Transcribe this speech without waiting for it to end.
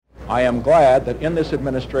I am glad that in this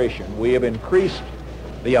administration we have increased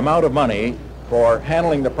the amount of money for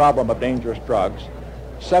handling the problem of dangerous drugs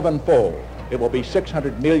sevenfold. It will be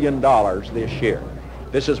 $600 million this year.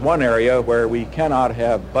 This is one area where we cannot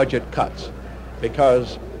have budget cuts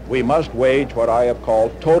because we must wage what I have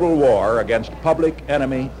called total war against public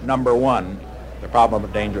enemy number one, the problem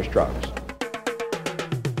of dangerous drugs.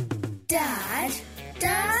 Dad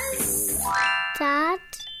does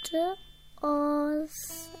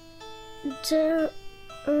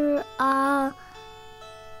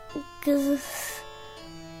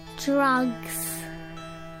drugs.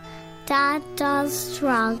 Dad does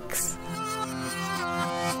drugs.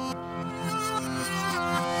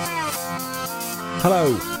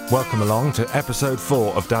 Hello, welcome along to episode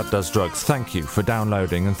 4 of Dad Does Drugs. Thank you for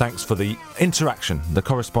downloading and thanks for the interaction, the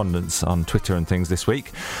correspondence on Twitter and things this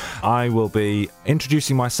week. I will be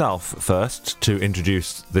introducing myself first to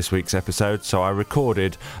introduce this week's episode, so I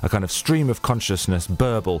recorded a kind of stream of consciousness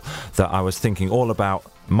burble that I was thinking all about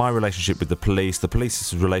my relationship with the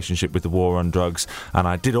police's relationship with the war on drugs, and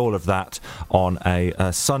I did all of that on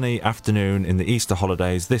a sunny afternoon in the Easter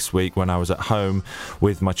holidays this week when I was at home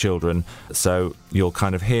with my children. So you'll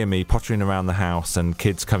kind of hear me pottering around the house and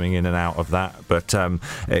kids coming in and out of that, but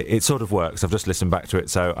it sort of works. I've just listened back to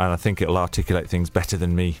it, and I think it'll articulate things better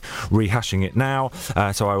than me rehashing it now.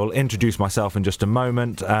 So I will introduce myself in just a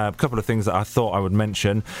moment. A couple of things that I thought I would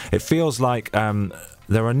mention. It feels like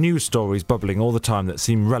there are news stories bubbling all the time that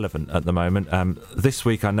seem relevant at the moment. This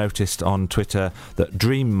week I noticed on Twitter that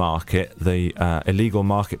Dream Market, the illegal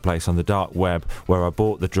marketplace on the dark web where I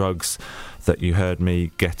bought the drugs that you heard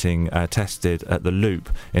me getting tested at the Loop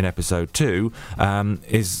in episode 2,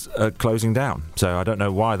 is closing down. So I don't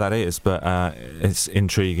know why that is, but it's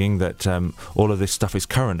intriguing that all of this stuff is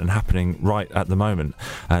current and happening right at the moment.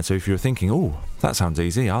 So if you're thinking, oh, that sounds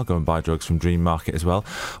easy, I'll go and buy drugs from Dream Market as well.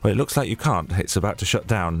 Well, it looks like you can't. It's about to shut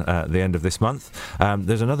down at the end of this month.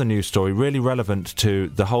 There's another news story really relevant to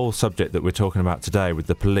the whole subject that we're talking about today with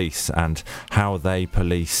the police and how they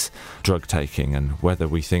police drug taking and whether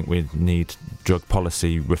we think we need drug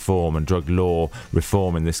policy reform and drug law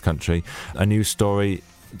reform in this country. A news story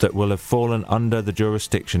that will have fallen under the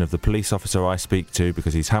jurisdiction of the police officer I speak to,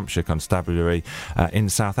 because he's Hampshire Constabulary in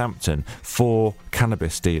Southampton. 4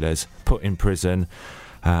 cannabis dealers put in prison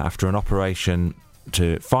after an operation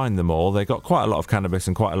to find them all. They got quite a lot of cannabis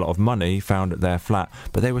and quite a lot of money found at their flat,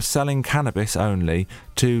 but they were selling cannabis only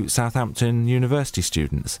to Southampton University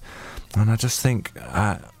students. And I just think,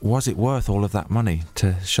 was it worth all of that money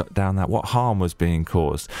to shut down that? What harm was being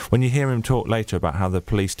caused? When you hear him talk later about how the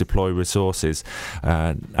police deploy resources,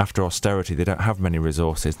 after austerity they don't have many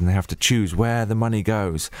resources and they have to choose where the money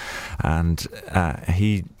goes. And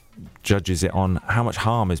he judges it on how much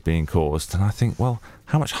harm is being caused. And I think, well,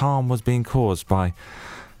 how much harm was being caused by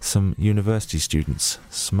some university students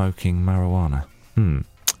smoking marijuana?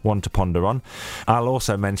 One to ponder on. I'll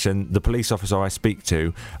also mention the police officer I speak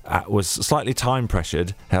to was slightly time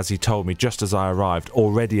pressured, as he told me just as I arrived,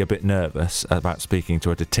 already a bit nervous about speaking to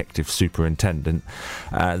a detective superintendent,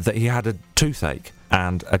 that he had a toothache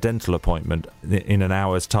and a dental appointment in an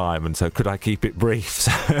hour's time, and so could I keep it brief?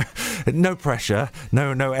 So, no pressure,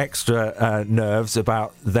 no extra nerves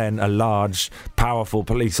about then a large, powerful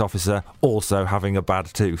police officer also having a bad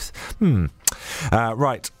tooth.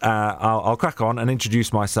 Right, I'll crack on and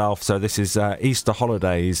introduce myself. So this is Easter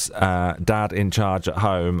holidays, dad in charge at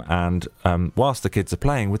home, and whilst the kids are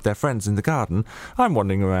playing with their friends in the garden, I'm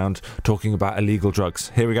wandering around talking about illegal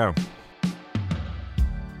drugs. Here we go.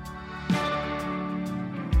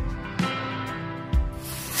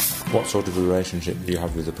 What sort of a relationship do you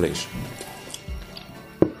have with the police?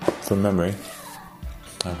 From memory,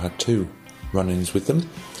 I've had 2 run-ins with them.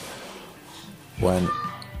 When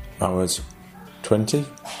I was 20,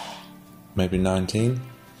 maybe 19,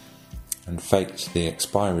 and faked the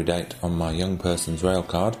expiry date on my young person's rail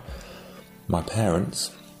card. My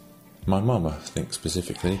parents, my mum I think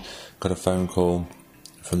specifically, got a phone call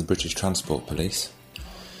from the British Transport Police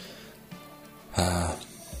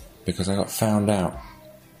because I got found out,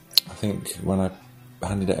 I think, when I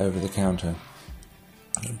handed it over the counter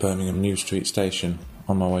at Birmingham New Street Station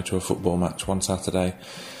on my way to a football match one Saturday.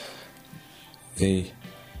 The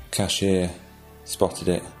cashier spotted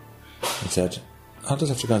it and said, "I'll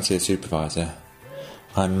just have to go and see a supervisor."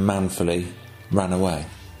 I manfully ran away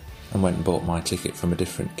and went and bought my ticket from a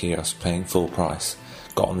different kiosk, paying full price.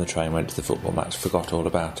 Got on the train, went to the football match, forgot all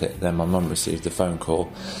about it. Then my mum received the phone call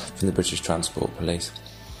from the British Transport Police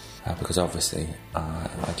because obviously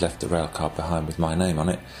I'd left the rail card behind with my name on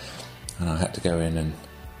it, and I had to go in and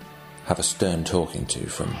have a stern talking to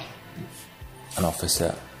from an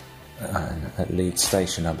officer at Leeds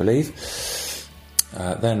Station, I believe.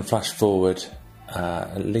 Then flash forward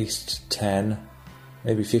at least 10,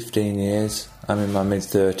 maybe 15 years. I'm in my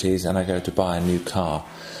mid-30s and I go to buy a new car,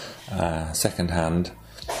 second-hand,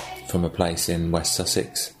 from a place in West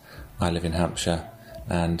Sussex. I live in Hampshire,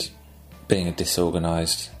 and being a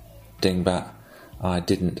disorganised dingbat, I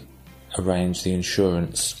didn't arrange the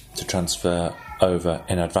insurance to transfer over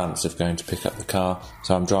in advance of going to pick up the car,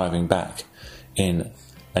 so I'm driving back in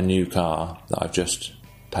a new car that I've just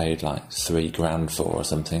paid like $3,000 for or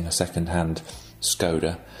something, a second-hand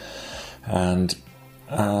Skoda, and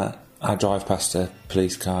I drive past a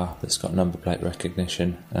police car that's got number plate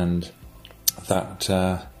recognition, and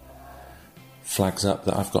that flags up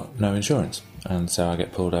that I've got no insurance, and so I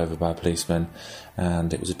get pulled over by a policeman,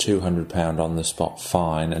 and it was a £200 on the spot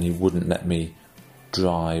fine, and he wouldn't let me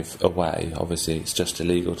drive away. Obviously it's just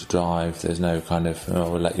illegal to drive, there's no kind of,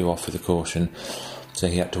 we'll let you off with a caution, so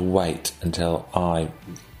he had to wait until I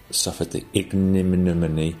suffered the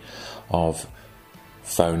ignominy of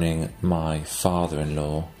phoning my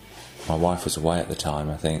father-in-law. My wife was away at the time,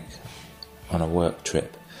 I think, on a work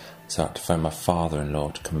trip, so I had to phone my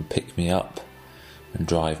father-in-law to come and pick me up and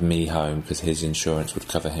drive me home because his insurance would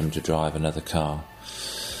cover him to drive another car.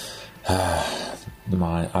 I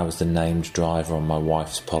was the named driver on my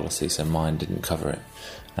wife's policy, so mine didn't cover it,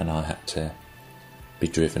 and I had to be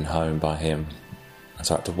driven home by him.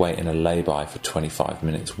 So I had to wait in a lay-by for 25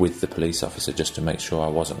 minutes with the police officer just to make sure I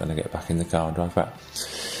wasn't going to get back in the car and drive back.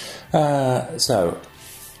 So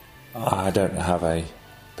I don't have a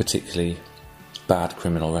particularly bad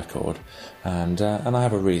criminal record, and I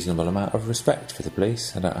have a reasonable amount of respect for the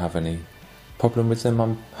police. I don't have any problem with them.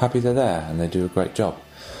 I'm happy they're there and they do a great job.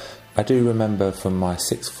 I do remember from my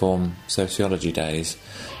sixth form sociology days,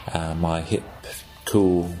 my hip,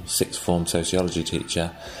 cool sixth form sociology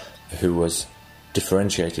teacher, who was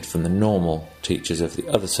differentiated from the normal teachers of the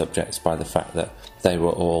other subjects by the fact that they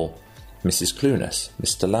were all Mrs. Clunas,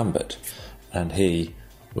 Mr. Lambert, and he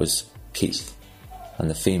was Keith, and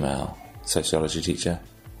the female sociology teacher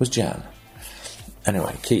was Jan.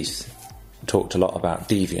 Anyway, Keith talked a lot about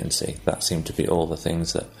deviancy. That seemed to be all the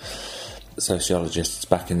things that sociologists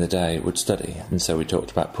back in the day would study, and so we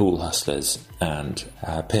talked about pool hustlers and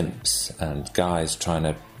pimps and guys trying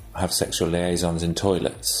to have sexual liaisons in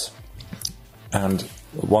toilets. And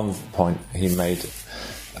one point he made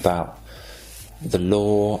about the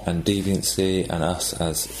law and deviancy and us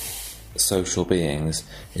as social beings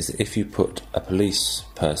is that if you put a police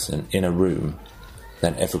person in a room,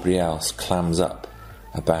 then everybody else clams up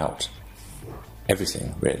about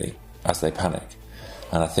everything, really, as they panic.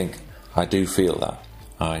 And I think I do feel that.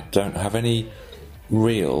 I don't have any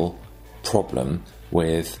real problem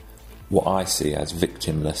with what I see as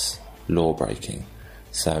victimless law breaking.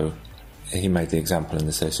 So he made the example in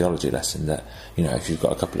the sociology lesson that, you know, if you've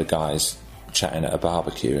got a couple of guys chatting at a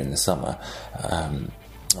barbecue in the summer,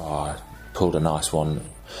 I pulled a nice one,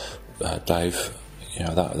 Dave, you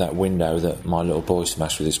know, that window that my little boy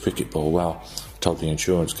smashed with his cricket ball, well, I told the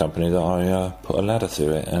insurance company that I put a ladder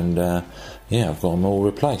through it, and I've got them all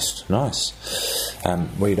replaced. Nice.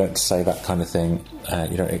 Well, you don't say that kind of thing.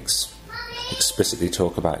 You don't explicitly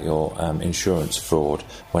talk about your insurance fraud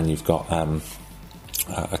when you've got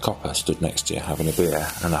a copper stood next to you having a beer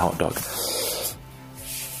and a hot dog.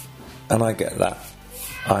 And I get that.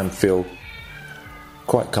 I feel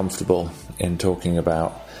quite comfortable in talking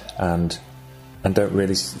about and don't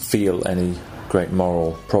really feel any great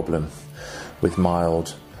moral problem with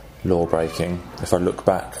mild law breaking. If I look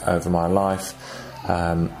back over my life,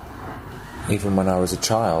 even when I was a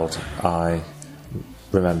child, I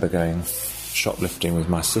remember going shoplifting with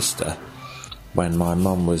my sister when my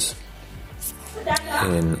mum was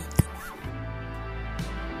when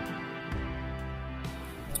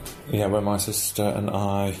my sister and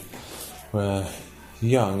I were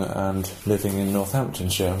young and living in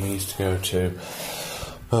Northamptonshire, and we used to go to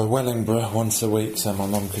Wellingborough once a week, so my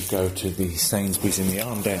mum could go to the Sainsbury's in the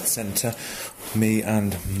Arndale Centre. Me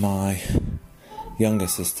and my younger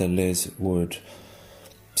sister Liz would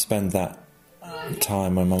spend that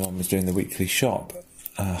time when my mum was doing the weekly shop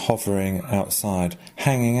hovering outside,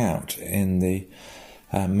 hanging out in the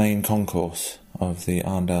main concourse of the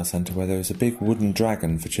Arndale Centre, where there was a big wooden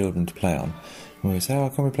dragon for children to play on. And we would say,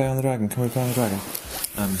 can we play on the dragon? Can we play on the dragon?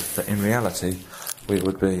 But in reality, we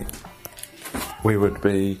would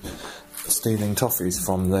be stealing toffees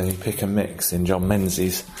from the Pick and Mix in John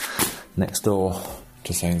Menzies next door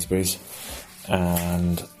to Sainsbury's,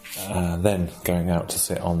 and then going out to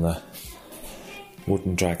sit on the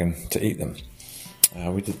wooden dragon to eat them.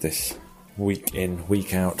 We did this week in,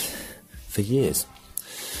 week out for years.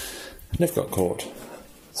 Never got caught.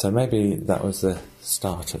 So maybe that was the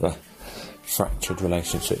start of a fractured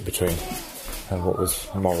relationship between what was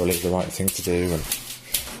morally the right thing to do and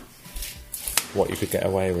what you could get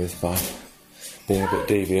away with by being a bit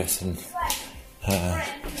devious and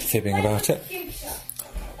fibbing about it.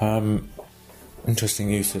 Interesting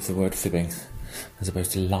use of the word fibbing as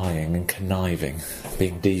opposed to lying and conniving,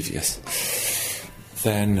 being devious.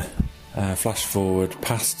 Then flash forward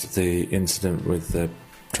past the incident with the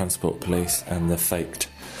transport police and the faked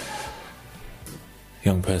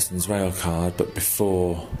young person's rail card, but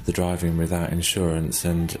before the driving without insurance.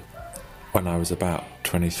 And when I was about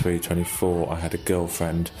 23, 24, I had a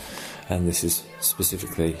girlfriend, and this is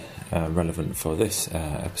specifically relevant for this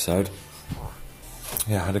episode.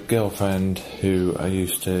 Yeah, I had a girlfriend who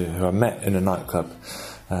I met in a nightclub,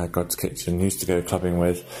 God's Kitchen, used to go clubbing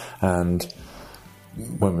with, and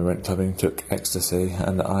when we went clubbing took ecstasy,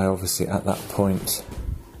 and I obviously at that point,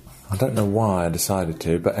 I don't know why I decided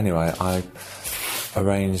to, but anyway, I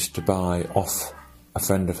arranged to buy off a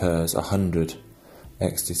friend of hers 100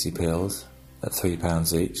 ecstasy pills at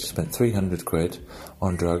 £3 each, spent 300 quid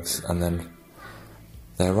on drugs, and then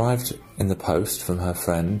they arrived in the post from her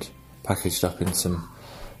friend, packaged up in some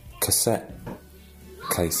cassette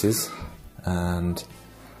cases, and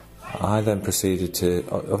I then proceeded to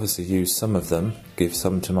obviously use some of them, give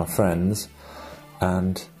some to my friends,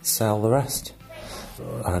 and sell the rest.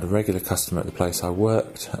 I had a regular customer at the place I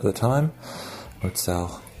worked at the time. I would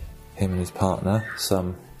sell him and his partner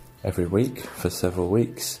some every week for several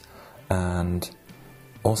weeks, and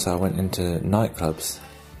also I went into nightclubs,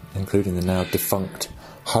 including the now defunct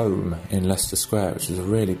Home in Leicester Square, which was a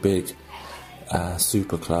really big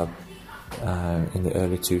super club in the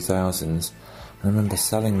early 2000s. I remember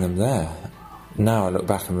selling them there. Now I look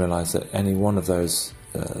back and realise that any one of those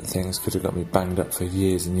things could have got me banged up for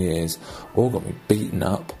years and years, or got me beaten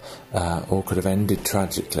up, or could have ended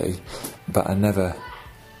tragically, but I never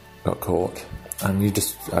got caught. And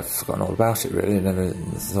I've forgotten all about it really. I never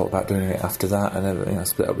thought about doing it after that. I never,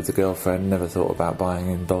 split up with the girlfriend, never thought about buying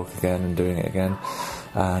in bulk again and doing it again.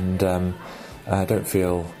 And I don't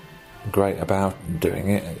feel great about doing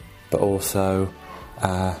it, but also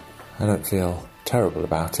I don't feel terrible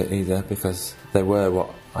about it either, because they were what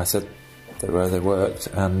I said they were. They worked,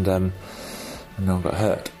 and no one got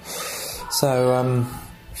hurt. So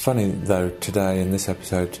funny though today in this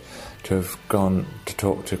episode to have gone to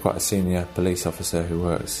talk to quite a senior police officer who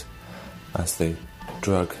works as the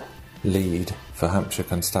drug lead for Hampshire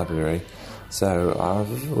Constabulary. So I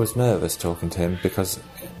was nervous talking to him, because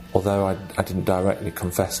although I didn't directly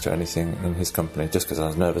confess to anything in his company, just because I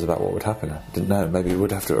was nervous about what would happen. I didn't know, maybe he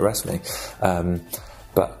would have to arrest me.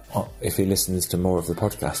 But if he listens to more of the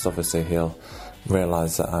podcast, obviously he'll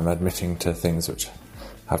realise that I'm admitting to things which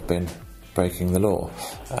have been breaking the law.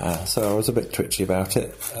 So I was a bit twitchy about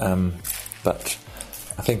it, but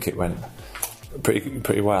I think it went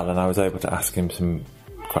pretty well, and I was able to ask him some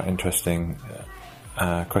quite interesting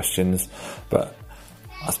questions. But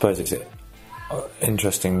I suppose it's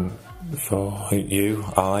interesting for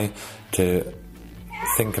I to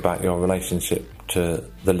think about your relationship to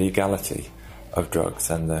the legality of drugs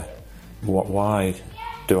and why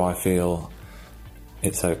do I feel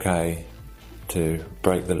it's okay to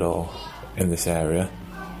break the law in this area.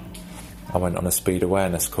 I went on a speed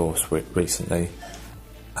awareness course recently,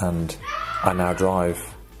 and I now drive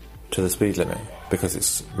to the speed limit because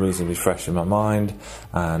it's reasonably fresh in my mind,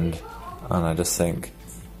 and I just think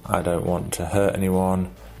I don't want to hurt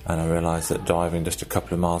anyone, and I realise that driving just a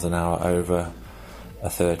couple of miles an hour over a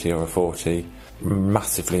 30 or a 40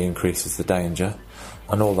 massively increases the danger,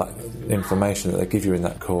 and all that information that they give you in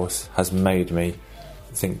that course has made me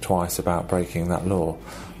think twice about breaking that law.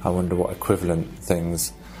 I wonder what equivalent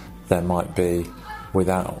things there might be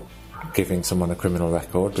without giving someone a criminal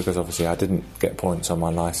record, because obviously I didn't get points on my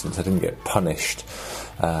licence, I didn't get punished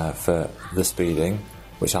for the speeding,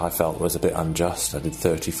 which I felt was a bit unjust. I did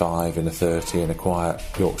 35 in a 30 in a quiet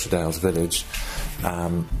Yorkshire Dales village.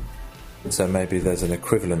 So maybe there's an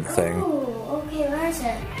equivalent thing. Oh, okay, where is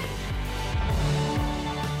it?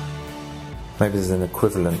 Maybe there's an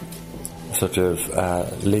equivalent sort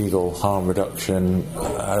of legal harm reduction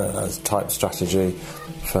type strategy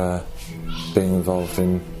for being involved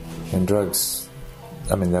in drugs.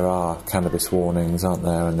 I mean, there are cannabis warnings, aren't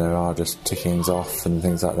there, and there are just tickings off and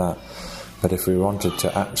things like that. But if we wanted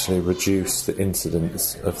to actually reduce the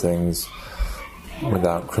incidence of things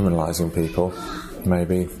without criminalising people,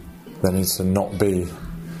 maybe there needs to not be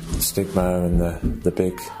the stigma and the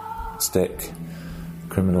big stick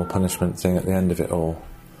criminal punishment thing at the end of it all.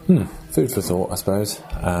 Food for thought, I suppose.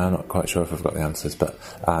 Not quite sure if I've got the answers, but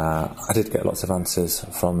I did get lots of answers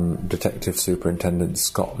from Detective Superintendent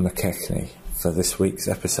Scott McKechnie for this week's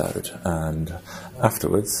episode, and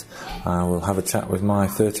afterwards I will have a chat with my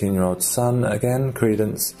 13-year-old son again,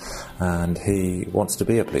 Credence, and he wants to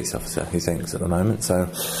be a police officer, he thinks, at the moment, so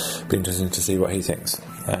it'll be interesting to see what he thinks.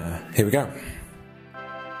 Here we go.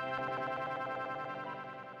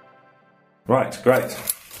 Right, great.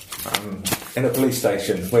 I'm in a police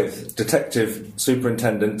station with Detective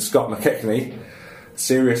Superintendent Scott McKechnie,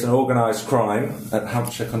 Serious and Organised Crime at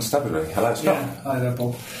Hampshire Constabulary. Hello, Scott. Yeah, hi there,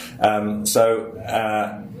 Bob.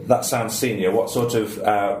 That sounds senior. What sort of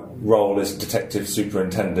role is Detective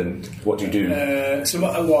Superintendent? What do you do?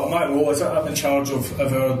 My role is I'm in charge of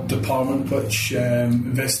our department, which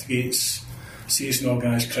investigates serious and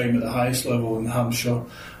organised crime at the highest level in Hampshire.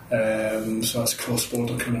 So that's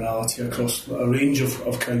cross-border criminality across a range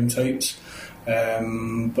of crime types.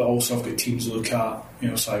 But also I've got teams that look at,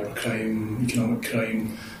 cybercrime, economic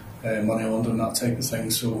crime, money laundering, that type of thing.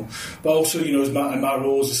 So, but also, in my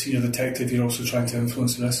role as a senior detective, you're also trying to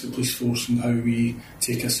influence the rest of the police force and how we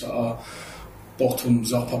take a sort of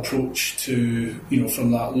bottoms-up approach to,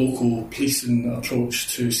 from that local policing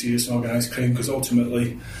approach to serious and organised crime, because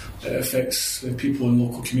ultimately it affects people in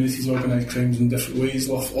local communities, organised crimes in different ways.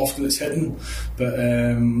 Often it's hidden, but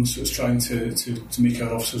so it's trying to make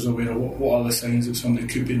our officers aware of what are the signs that somebody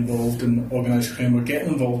could be involved in organised crime or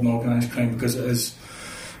getting involved in organised crime, because it's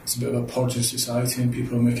a bit of a purge in society and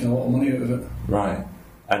people are making a lot of money out of it. Right.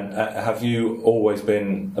 And have you always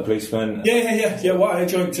been a policeman? Yeah. Well, I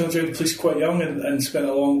joined the police quite young and spent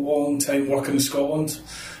a long time working in Scotland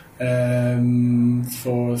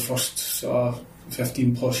for the first sort of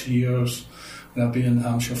 15 plus years, and I've been in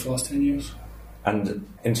Hampshire for the last 10 years. And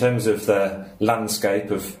in terms of the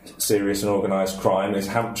landscape of serious and organised crime, is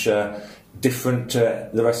Hampshire different to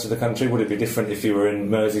the rest of the country? Would it be different if you were in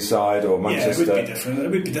Merseyside or Manchester? Yeah, it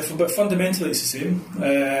would be different, but fundamentally it's the same.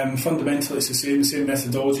 The same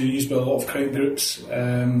methodology used by a lot of crime groups,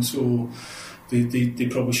 so they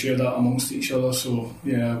probably share that amongst each other. So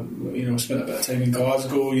spent a bit of time in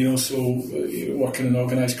Glasgow, working in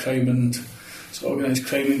organised crime, and organised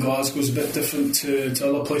crime in Glasgow is a bit different to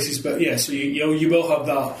other places, but yeah, so you will have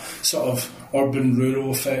that sort of urban-rural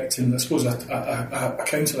effect, and I suppose a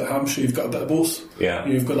county like Hampshire, you've got a bit of both. Yeah.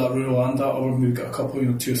 You've got that rural and that urban. We've got a couple,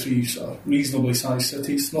 2 or 3 sort of reasonably sized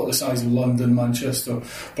cities, not the size of London, Manchester,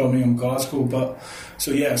 Birmingham, Glasgow, but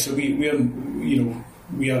so we are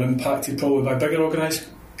impacted probably by bigger organised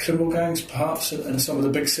criminal gangs, perhaps, in some of the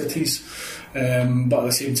big cities, but at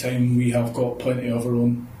the same time we have got plenty of our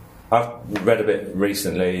own. I've read a bit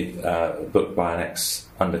recently, a book by an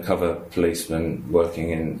ex-undercover policeman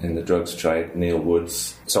working in the drugs trade, Neil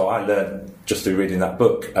Woods. So I learned, just through reading that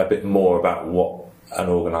book, a bit more about what an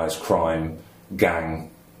organised crime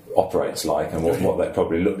gang operates like and what they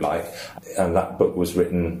probably look like. And that book was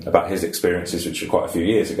written about his experiences, which were quite a few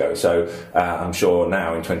years ago. So I'm sure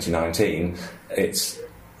now, in 2019, is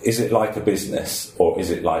it like a business or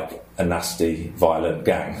is it like a nasty, violent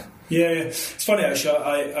gang? Yeah, it's funny actually.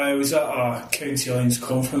 I was at a County Alliance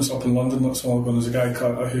conference up in London not so long ago. There's a guy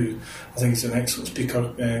who I think is an excellent speaker,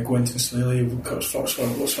 Gwynton Slaley, who works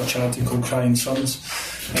for a charity called Crying Sons,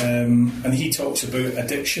 and he talks about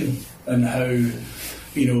addiction and how,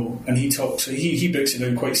 and he breaks it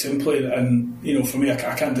down quite simply. And for me, I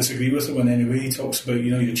can't disagree with him in any way. He talks about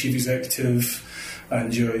your chief executive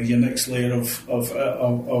and your next layer of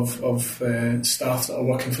staff that are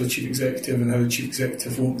working for the chief executive, and how the chief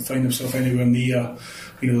executive won't find himself anywhere near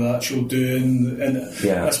the actual doing. And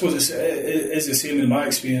I suppose it's the same in my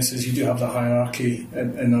experiences. You do have the hierarchy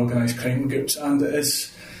in organised crime groups, and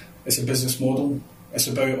it's a business model. It's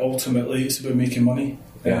about making money,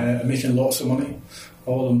 and making lots of money.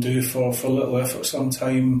 All of them do for little effort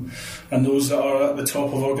sometime, and those that are at the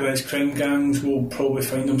top of organised crime gangs will probably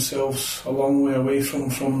find themselves a long way away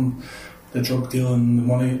from the drug dealing, the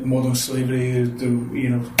money, modern slavery,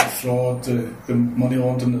 the fraud, the money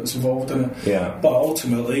laundering that's involved in it. Yeah. But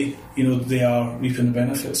ultimately, they are reaping the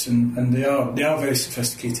benefits, and they are very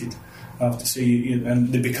sophisticated, I have to say,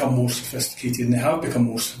 and they become more sophisticated, and they have become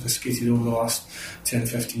more sophisticated over the last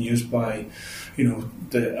 10-15 years by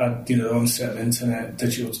the onset of the internet,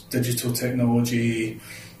 digital technology,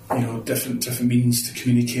 different means to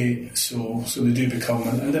communicate. So they do become,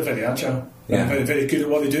 and they're very agile. Yeah. They're very, very good at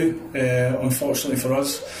what they do. Unfortunately for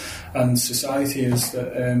us and society is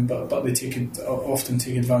that, but they often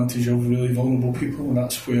take advantage of really vulnerable people, and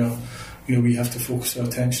that's where we have to focus our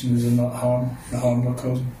attention is on the harm they're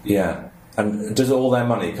causing. Yeah. And does all their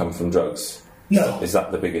money come from drugs? No. Is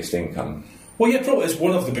that the biggest income? Well, yeah, probably it's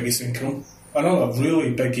one of the biggest income. another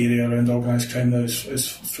really big area around organised crime now is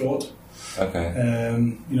fraud. Okay.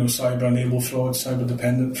 Cyber-enabled fraud,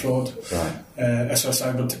 cyber-dependent fraud, right.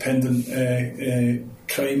 Cyber-dependent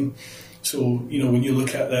crime. So, when you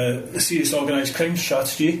look at the Serious Organised Crime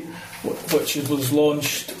Strategy, which was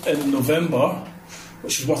launched in November,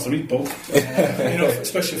 which is worth a read, Bob,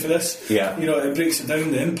 especially for this. Yeah. It breaks it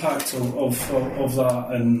down, the impact of that,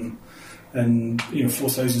 and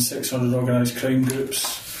 4,600 organised crime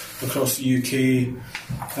groups across the UK,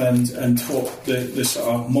 and what the sort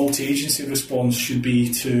of multi-agency response should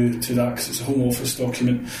be to that, because it's a Home Office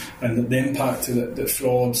document, and the impact that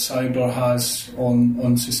fraud, cyber has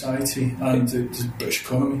on society and the British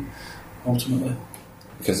economy, ultimately.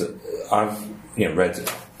 Because I've read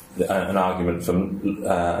an argument from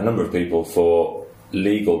a number of people for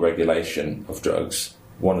legal regulation of drugs.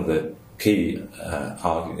 One of the key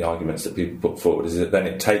arguments that people put forward is that then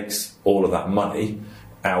it takes all of that money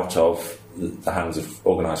out of the hands of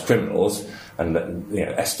organised criminals, and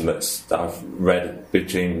estimates that I've read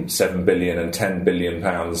between £7 billion and £10 billion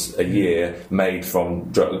a year made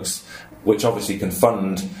from drugs, which obviously can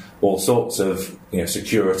fund all sorts of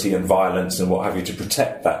security and violence and what have you to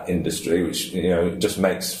protect that industry, which just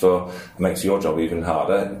makes your job even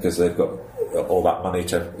harder, because they've got all that money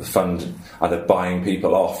to fund either buying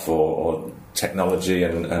people off or technology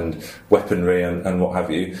and weaponry and what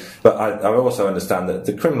have you. But I also understand that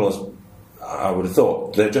the criminals, I would have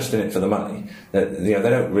thought, they're just in it for the money. They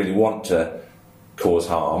don't really want to cause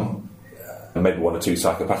harm. Maybe one or two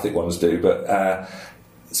psychopathic ones do, but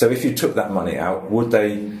so if you took that money out, would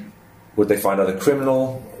they find other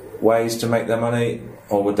criminal ways to make their money,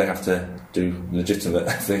 or would they have to do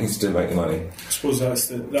legitimate things to make the money? I suppose that's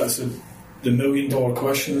the $1 million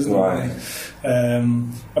question, isn't it? Right.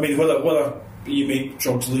 Whether you make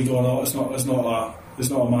drugs legal or not is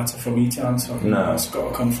not a matter for me to answer. No. It's got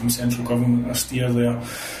to come from central government, a steer there.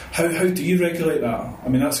 How do you regulate that?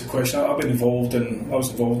 That's the question. I was involved in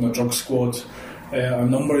a drug squad a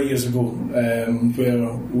number of years ago,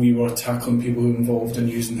 where we were tackling people who were involved in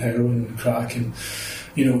using heroin and crack, and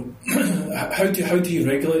how do you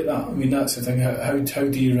regulate that? That's the thing. How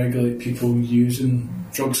do you regulate people using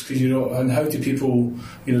drugs? And how do people,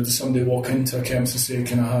 does somebody walk into a chemist and say,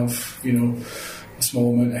 can I have, a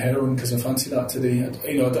small amount of heroin because I fancy that today?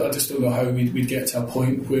 I just don't know how we'd get to a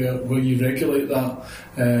point where you regulate that,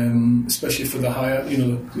 especially for the higher,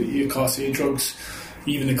 your Class A drugs,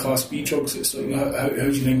 even the Class B drugs. It's like, how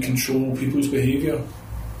do you then control people's behaviour?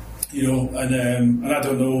 And I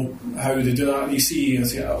don't know how they do that. I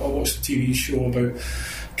watched a TV show about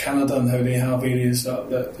Canada and how they have areas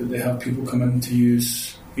that they have people come in to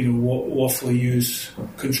use, lawfully use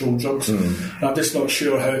controlled drugs. And I'm just not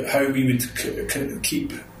sure how we would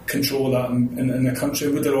keep control of that in the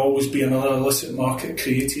country. Would there always be another illicit market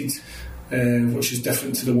created, which is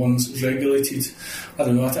different to the ones that's regulated? I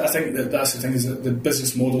don't know. I think that's the thing, is that the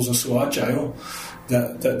business models are so agile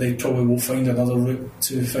that they probably will find another route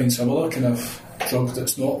to find some other kind of drug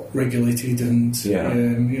that's not regulated, and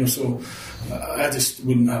so I just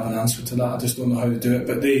wouldn't have an answer to that. I just don't know how to do it.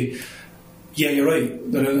 But you're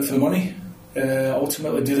right, they're in it for the money.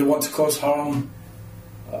 Ultimately, do they want to cause harm?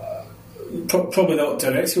 Probably not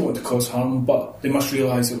directly want to cause harm, but they must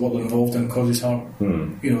realise that what they're involved in causes harm.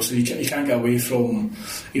 So you can't get away from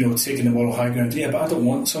taking the moral high ground. Yeah, but I don't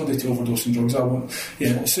want somebody to overdose on drugs.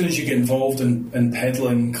 As soon as you get involved in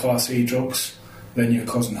peddling Class A drugs, then you're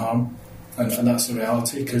causing harm, and that's the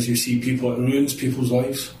reality, because you see it ruins people's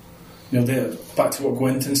lives. Back to what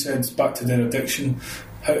Gwenton said, back to their addiction.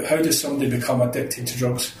 How does somebody become addicted to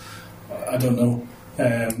drugs? I don't know.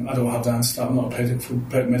 I don't have the answer to that. I'm not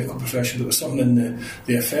a medical professional, but there's something in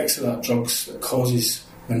the effects of that drugs that causes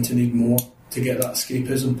them to need more to get that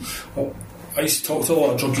escapism. I used to talk to a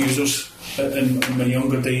lot of drug users in my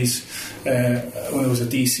younger days, when I was a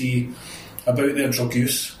DC, about their drug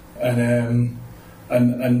use, and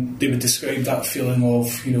they would describe that feeling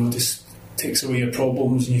of, this takes away your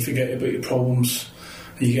problems and you forget about your problems,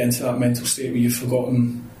 and you get into that mental state where you've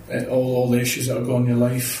forgotten all the issues that are going on in your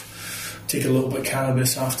life. Take a little bit of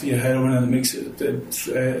cannabis after your heroin, and it makes it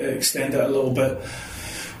extend it a little bit,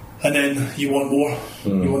 and then you want more.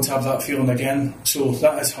 You want to have that feeling again. So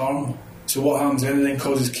that is harm. So what happens then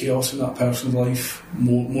causes chaos in that person's life,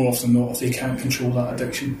 more often than not, if they can't control that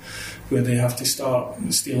addiction, where they have to start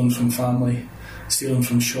stealing from family, stealing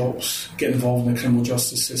from shops, get involved in the criminal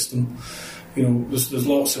justice system. There's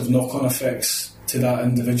lots of knock-on effects to that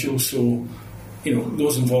individual. So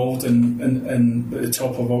those involved in at the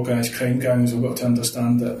top of organised crime gangs have got to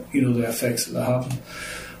understand that, the effects that they're having.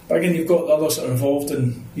 But again, you've got others that are involved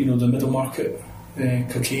in, the middle market,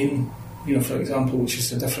 cocaine, for example, which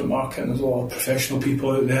is a different market, and there's a lot of professional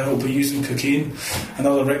people out there who will be using cocaine and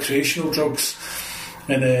other recreational drugs,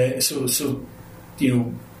 and so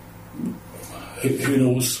who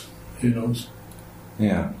knows? Who knows?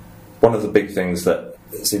 Yeah. One of the big things that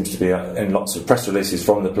seems to be in lots of press releases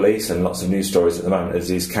from the police and lots of news stories at the moment is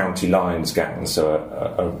these county lines gangs.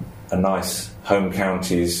 So a nice home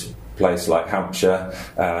counties place like Hampshire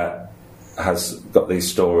has got these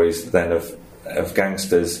stories then of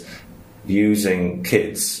gangsters using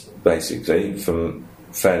kids, basically, from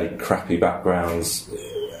fairly crappy backgrounds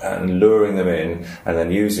and luring them in and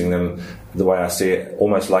then using them, the way I see it,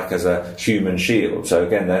 almost like as a human shield. So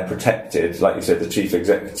again, they're protected, like you said, the chief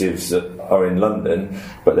executives that are in London,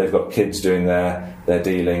 but they've got kids doing their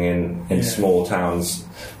dealing in small towns.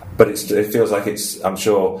 But it feels like it's, I'm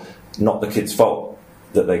sure, not the kids' fault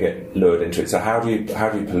that they get lured into it. So how do you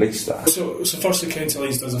police that? So firstly, county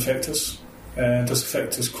lines does affect us. Does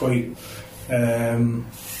affect us quite.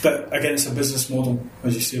 But again, it's a business model,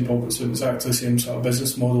 as you say, Bob. It's exactly the same sort of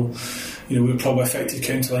business model. We're probably affected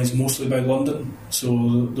county lines mostly by London.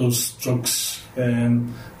 So those drugs,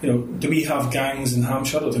 do we have gangs in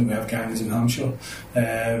Hampshire? I don't think we have gangs in Hampshire.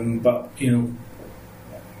 But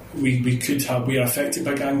we could have. We are affected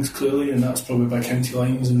by gangs clearly, and that's probably by county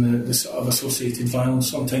lines and the sort of associated violence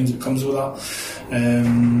sometimes that comes with that,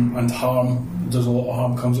 and harm. There's a lot of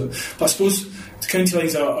harm comes with it. But I suppose the county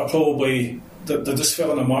lines are probably they're just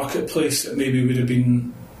fell in a marketplace that maybe would have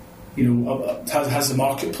been. Has the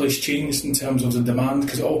marketplace changed in terms of the demand?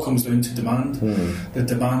 Because it all comes down to demand. The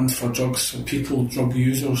demand for drugs, so people, drug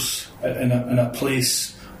users in a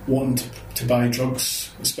place wanting to buy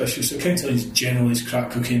drugs, especially. So county lines generally is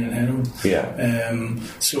crack cocaine and heroin. Yeah.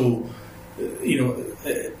 So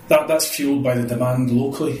that's fueled by the demand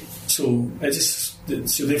locally. So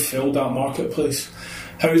they've filled that marketplace.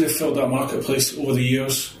 How they've filled that marketplace over the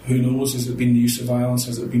years, who knows? Has it been the use of violence?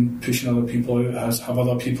 Has it been pushing other people out? Have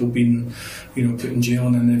other people been, put in jail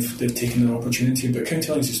and then they've taken their opportunity? But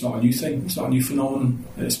county lines is not a new thing. It's not a new phenomenon.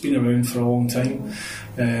 It's been around for a long time.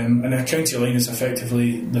 And a county line is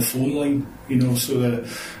effectively the phone line. So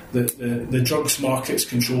the drugs market's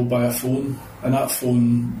controlled by a phone, and that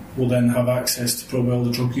phone will then have access to probably all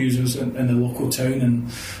the drug users in the local town,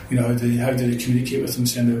 and how do they communicate with them,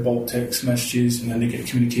 send out bulk text messages, and then they get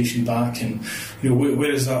communication back, and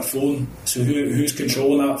where is that phone? So who's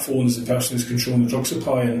controlling that phone is the person who's controlling the drug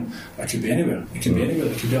supply, and that could be anywhere. It could be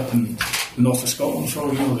anywhere. It could be up in the north of Scotland, for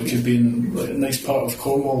all you know. It could be in a nice part of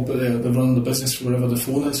Cornwall, but they're running the business for wherever the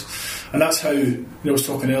phone is. And that's how, I was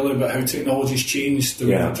talking earlier about how technology's changed the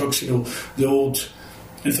way that drugs, the old,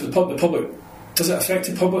 and for the public, does it affect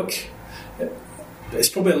the public? It's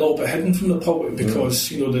probably a little bit hidden from the public because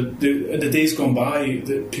in the days gone by,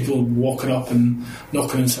 the people walking up and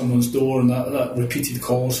knocking on someone's door and that repeated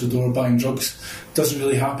calls to the door buying drugs doesn't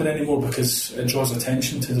really happen anymore because it draws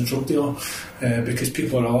attention to the drug dealer, because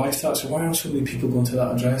people are alive to that. So why are so many people going to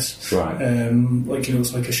that address? Right.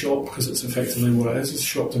 It's like a shop, because it's effectively what it is. It's a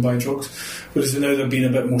shop to buy drugs. Whereas now they're being a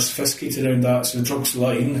bit more sophisticated around that. So the drugs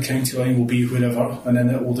line, the county line, will be wherever, and then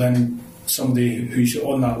it will then. Somebody who's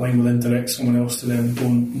on that line will then direct someone else to then go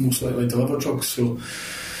and most likely deliver drugs. So,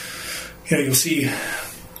 you'll see. I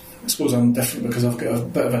suppose I'm different because I've got a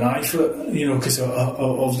bit of an eye for it, because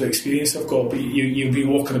of the experience I've got. But you'll be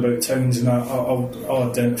walking about towns, and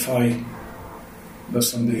I'll identify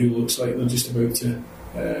there's somebody who looks like they're just about to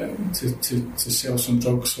sell some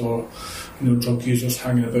drugs, or drug users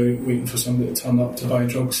hanging about waiting for somebody to turn up to buy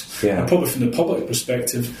drugs. Yeah. And probably from the public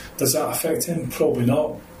perspective, does that affect him? Probably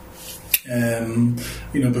not.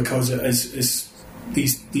 Because it is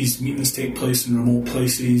these meetings take place in remote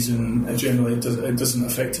places, and generally it doesn't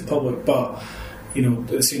affect the public. But at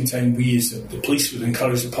the same time, we as the police would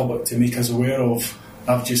encourage the public to make us aware of.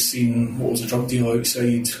 I've just seen what was a drug deal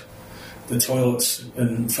outside the toilets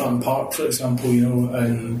in Fratton Park, for example,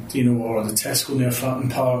 or the Tesco near Fratton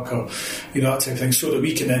Park, or that type of thing, so that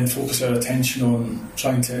we can then focus our attention on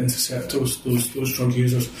trying to intercept those drug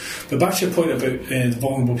users. But back to your point about the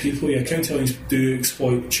vulnerable people, county lines do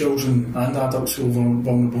exploit children and adults who are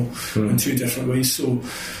vulnerable in two different ways. So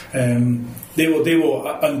they will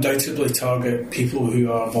undoubtedly target people who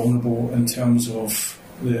are vulnerable in terms of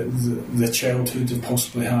the childhood they've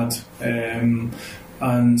possibly had,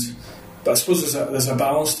 But I suppose there's a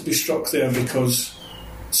balance to be struck there, because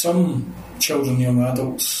some children, young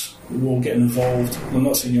adults, will get involved. I'm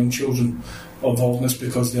not saying young children involved in this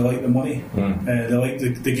because they like the money. They like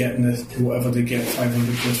they getting whatever they get,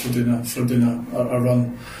 500 quid for doing a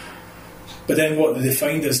run. But then what they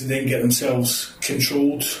find is they then get themselves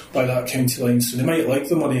controlled by that county line. So they might like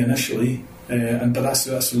the money initially, But that's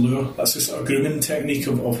the lure. That's the sort of grooming technique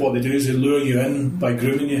of what they do, is they lure you in by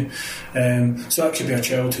grooming you. So that could be a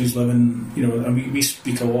child who's living, and we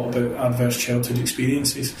speak a lot about adverse childhood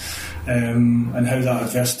experiences, and how that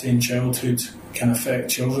adversity in childhood can affect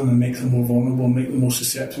children and make them more vulnerable and make them more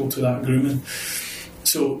susceptible to that grooming.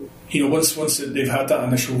 So, once they've had that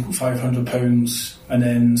initial £500 and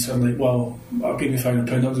then suddenly, well, I'll give you £500,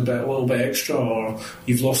 that was a little bit extra, or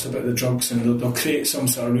you've lost a bit of the drugs, and they'll create some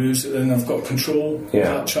sort of ruse that then they've got control of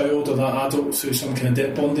that child or that adult through some kind of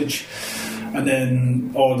debt bondage, and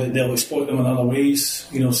then, or they'll exploit them in other ways,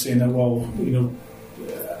 saying that, well,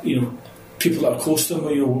 people that are close to them,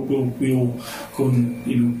 we'll go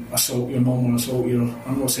and, assault your mum or assault your...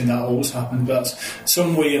 I'm not saying that always happens, but that's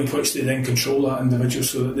some way in which they then control that individual,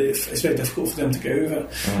 so that it's very difficult for them to get out of it.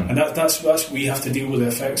 And that's what we have to deal with the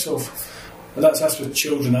effects of. And that's with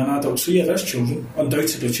children and adults. So there's children,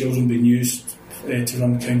 undoubtedly children being used to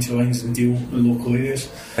run county lines and deal in local areas.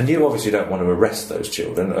 And you obviously don't want to arrest those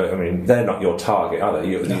children. I mean, they're not your target, are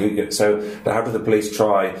they? So how do the police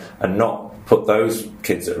try and not put those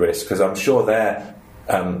kids at risk? Because I'm sure they're,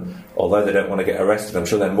 although they don't want to get arrested, I'm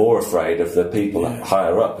sure they're more afraid of the people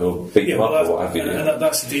higher up who'll beat them up or what have you. And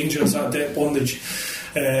that's the danger, is that debt bondage.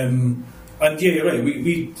 And you're right,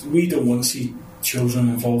 we don't want to see children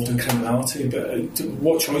involved in criminality, but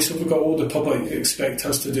what choice have we got? All the public expect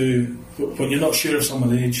us to do when you're not sure of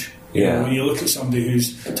someone's age. When you look at somebody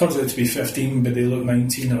who's turns out to be 15 but they look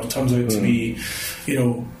 19, or turns out to be,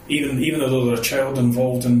 even though they're a child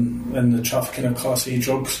involved in the trafficking of Class A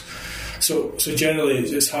drugs. So generally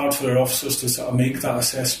it's hard for our officers to sort of make that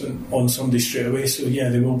assessment on somebody straight away. So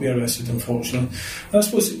they will be arrested, unfortunately. And I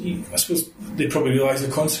suppose they probably realise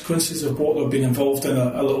the consequences of what they've been involved in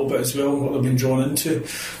a little bit as well, and what they've been drawn into.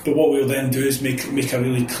 But what we'll then do is make a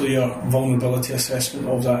really clear vulnerability assessment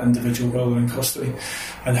of that individual while they're in custody,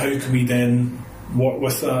 and how can we then work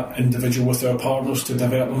with that individual, with their partners, to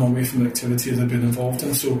divert them away from the activity they've been involved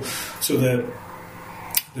in. So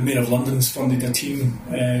the Mayor of London's funded a team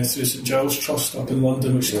through St Giles Trust up in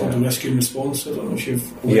London, which is called the Rescue and Response. I don't know if you've...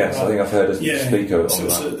 Yes, I think I've heard a speaker on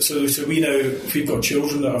that. So we now, if we've got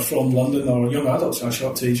children that are from London, or young adults actually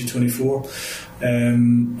up to the age of 24,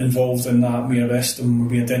 involved in that, we arrest them,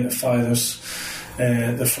 we identify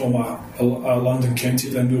they're from a London county,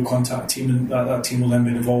 then we'll contact a team, and that team will then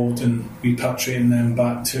be involved in repatriating them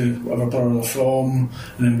back to whatever borough they're from,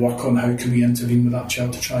 and then work on how can we intervene with that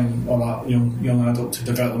child to try and, or that young adult, to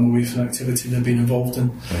divert them away from the activity they've been involved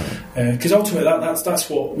in. Because ultimately that's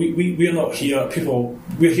what we're not here.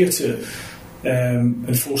 We're here to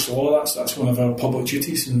enforce the law. That's one of our public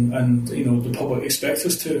duties, and the public expect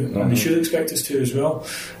us to, and they should expect us to as well.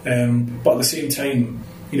 But at the same time,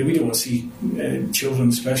 we don't want to see children,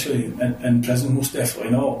 especially in prison, most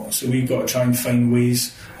definitely not. So we've got to try and find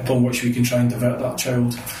ways upon which we can try and divert that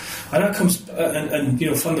child. And that comes, and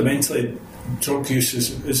fundamentally, drug use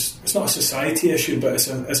is it's not a society issue, but it's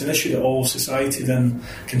an issue that all society then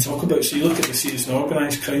can talk about. So you look at the serious and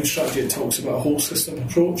organised crime strategy, it talks about a whole system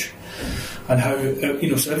approach, and how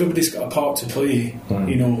so everybody's got a part to play.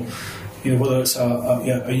 Whether it's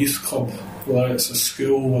a youth club, whether it's a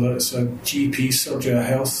school, whether it's a GP surgery, a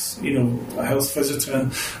health visitor,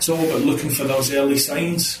 and it's all about looking for those early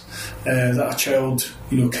signs that a child,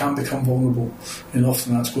 can become vulnerable, and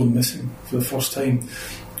often that's going missing for the first time,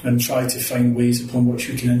 and try to find ways upon which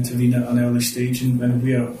we can intervene at an early stage. And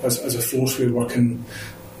we are, as a force, we're working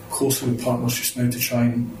closely with partners just now to try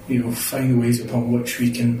and find ways upon which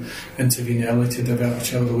we can intervene early to divert a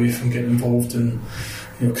child away from getting involved in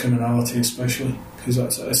criminality, especially, because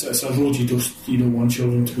it's a road you don't want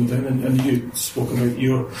children to go down. And you spoke about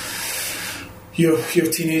your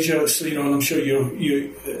teenager, so, and I'm sure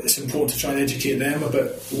it's important to try and educate them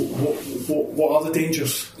about what are the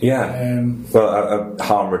dangers. Well,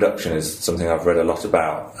 harm reduction is something I've read a lot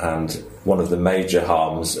about, and one of the major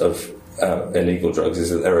harms of illegal drugs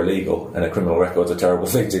is that they're illegal, and a criminal record's a terrible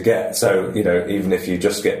thing to get. So even if you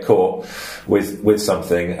just get caught with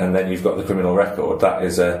something and then you've got the criminal record, that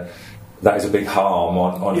is a big harm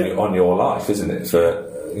on your life, isn't it, for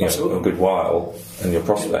a good while, and your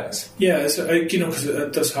prospects. It's because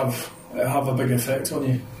it does have a big effect on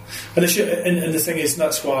you, and the thing is,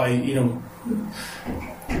 that's why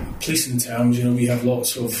policing terms, we have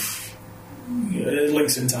lots of. It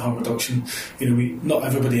links into harm reduction. Not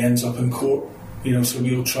everybody ends up in court. So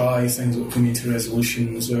we'll try things like community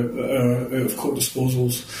resolutions, out of court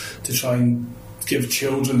disposals, to try and give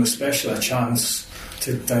children, especially, a chance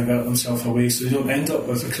to divert themselves away, so they don't end up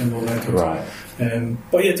with a criminal record. Right.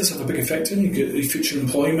 But it does have a big effect on you. Future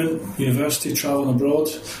employment, university, travelling abroad,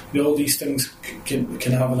 all these things can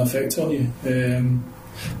have an effect on you.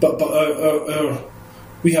 But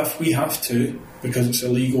we have to, because it's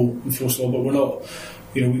illegal enforced law. But we're not.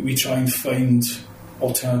 We try and find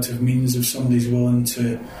alternative means if somebody's willing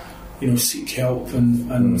to, seek help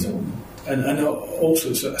and also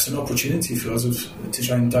it's an opportunity for us to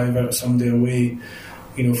try and divert somebody away,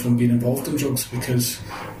 from being involved in drugs, because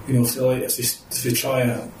if they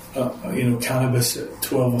try cannabis at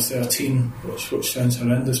 12 or 13, which sounds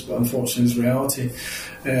horrendous, but unfortunately is reality.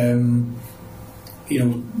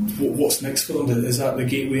 What's next for them? Is that the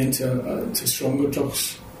gateway into stronger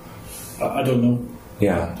drugs? I don't know.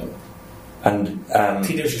 Yeah. And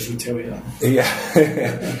teenagers would tell you that. Yeah.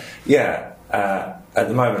 Yeah. At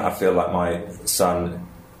the moment, I feel like my son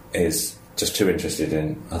is just too interested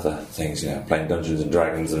in other things, playing Dungeons and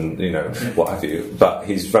Dragons and what have you. But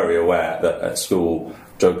he's very aware that at school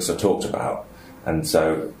drugs are talked about, and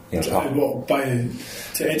so to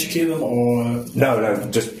educate them, or no,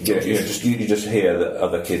 just you just hear that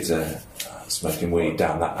other kids are smoking weed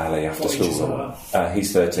down that alley after school.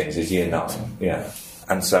 He's 13, so he's year 9. Yeah.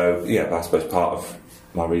 And so, but I suppose part of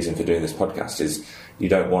my reason for doing this podcast is you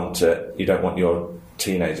don't want your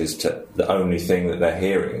teenagers to, the only thing that they're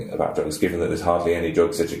hearing about drugs, given that there's hardly any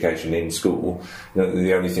drugs education in school,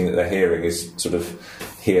 the only thing that they're hearing is sort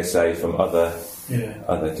of hearsay from other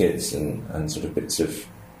kids and sort of bits of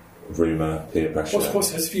rumour, peer pressure. What's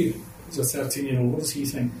his view as a 13-year-old? What does he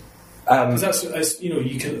think? Because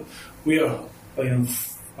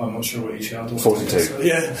I'm not sure what age adults 42.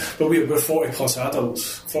 Yeah, but we're 40 plus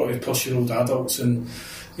adults, 40 plus year old adults, and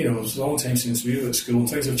it's a long time since we were at school.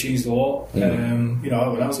 Things have changed a lot. When I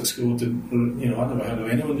was at school, I never heard of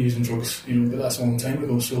anyone using drugs. But that's a long time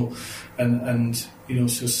ago. So, and so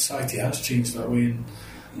society has changed that way. And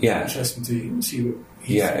interesting to see what.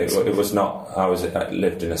 It was not. I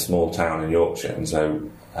lived in a small town in Yorkshire, and so.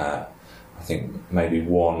 I think maybe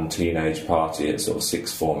one teenage party at sort of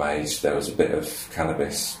sixth form age, there was a bit of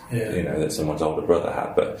cannabis, that someone's older brother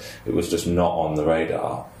had, but it was just not on the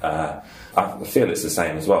radar. I feel it's the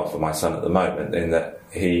same as well for my son at the moment, in that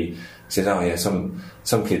he says,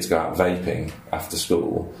 some kids go out vaping after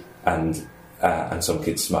school, and some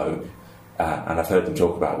kids smoke, and I've heard them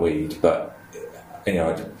talk about weed, but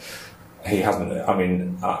he hasn't. I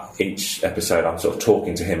mean, each episode I'm sort of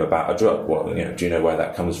talking to him about a drug. What do you know where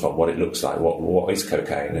that comes from? What it looks like? What is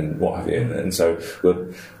cocaine and what have you? And so, what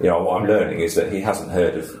I'm learning is that he hasn't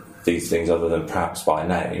heard of these things other than perhaps by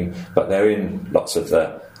name, but they're in lots of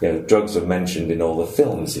the drugs are mentioned in all the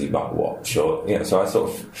films he might watch. Or so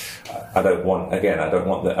I don't want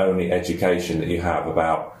the only education that you have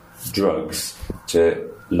about drugs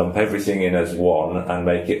to lump everything in as one and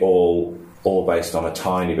make it all based on a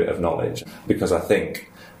tiny bit of knowledge, because I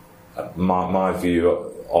think my view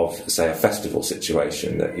of, say, a festival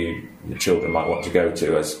situation that the children might want to go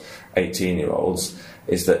to as 18-year-olds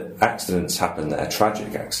is that accidents happen there,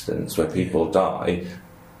 tragic accidents where people die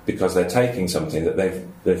because they're taking something that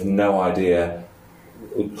they've no idea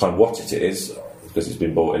kind of what it is, because it's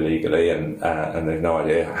been bought illegally, and they've no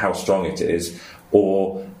idea how strong it is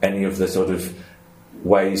or any of the sort of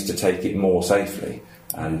ways to take it more safely.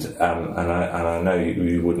 And I know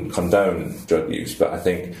you wouldn't condone drug use, but I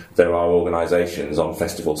think there are organisations on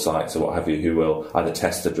festival sites or what have you who will either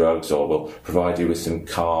test the drugs or will provide you with some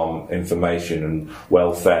calm information and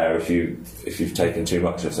welfare if you've taken too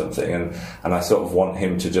much of something. And I sort of want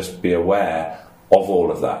him to just be aware of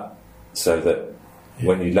all of that, so that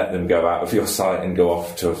when you let them go out of your sight and go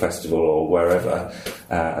off to a festival or wherever,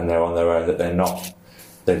 and they're on their own, that they're not.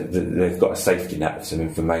 They've got a safety net of some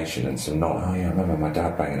information and some knowledge. I remember my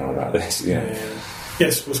dad banging on about this. Yes, I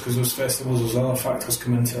suppose because those festivals, there's other factors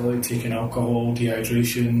come into it, like taking alcohol,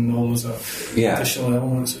 dehydration, all those additional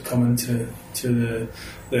elements that come into the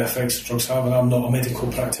effects that drugs have. And I'm not a medical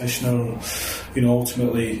practitioner.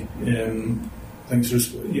 Ultimately, things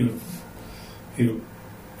there's are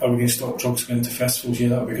we going to stop drugs going to festivals? Yeah,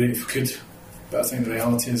 that would be great if we could. But I think the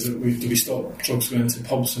reality is that do we stop drugs going to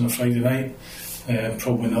pubs on a Friday night?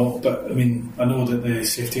 Probably not, but I mean, I know that the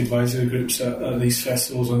safety advisory groups at these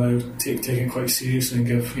festivals are now taking it quite seriously and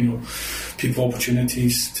give people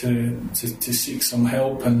opportunities to seek some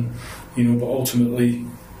help, and but ultimately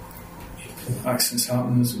accidents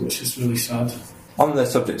happen, which is really sad. On the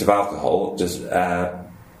subject of alcohol, just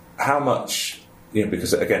how much,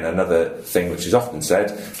 because again, another thing which is often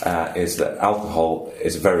said is that alcohol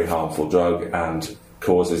is a very harmful drug and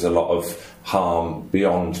causes a lot of harm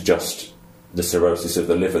beyond just the cirrhosis of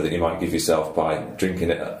the liver that you might give yourself by drinking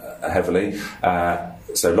it heavily.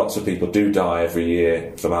 So lots of people do die every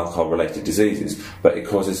year from alcohol-related diseases, but it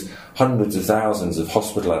causes hundreds of thousands of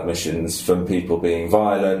hospital admissions from people being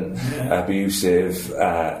violent, abusive,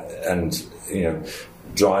 and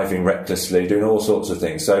driving recklessly, doing all sorts of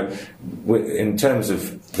things. So in terms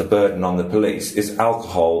of the burden on the police, is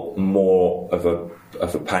alcohol more of a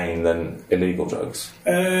pain than illegal drugs?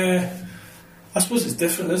 I suppose it's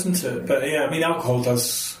different, isn't it? But yeah, I mean, alcohol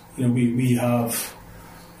does, we have,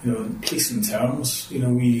 policing terms,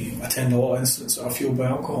 we attend a lot of incidents that are fueled by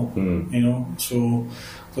alcohol, so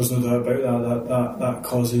there's no doubt about that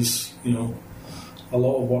causes, a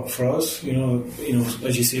lot of work for us,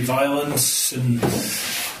 as you say, violence and,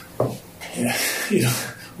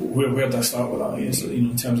 where do I start with that? Is,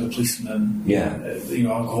 in terms of policing, and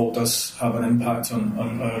alcohol does have an impact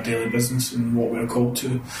on our daily business and what we're called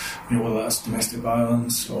to, whether that's domestic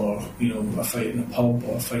violence or a fight in a pub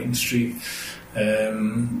or a fight in the street.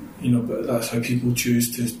 But that's how people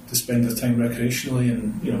choose to spend their time recreationally,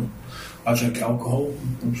 and I drink alcohol.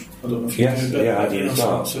 I don't know if you do, but I do as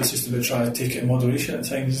well. So it's just about trying to take it in moderation at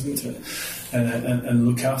times, isn't it? And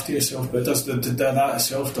look after yourself. But it does that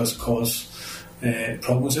itself does cause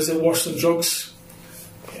problems. Is it worse than drugs?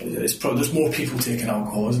 There's more people taking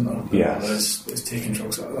alcohol, isn't there? Yes. There's taking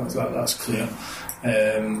drugs. That's clear.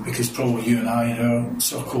 Because probably you and I, in our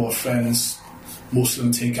circle of friends, most of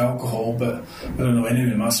them take alcohol, but I don't know,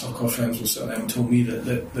 anyone in my circle of friends will sit down and told me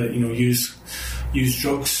that use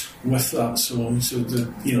drugs with that. So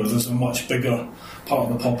there's a much bigger part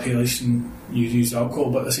of the population who use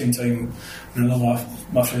alcohol, but at the same time,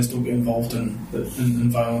 my friends don't get involved in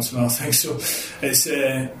violence and other things. So it's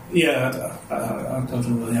I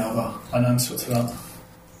don't really have an answer to that.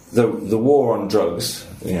 The war on drugs,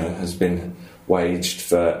 has been waged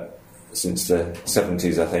since the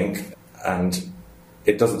 70s, I think, and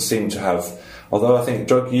it doesn't seem to have. Although I think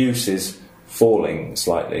drug use is falling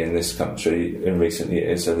slightly in this country in recent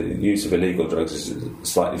years, so the use of illegal drugs is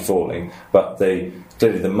slightly falling, but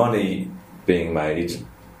clearly the money being made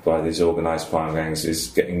by these organised crime gangs is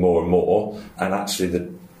getting more and more, and actually the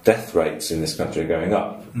death rates in this country are going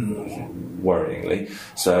up, worryingly.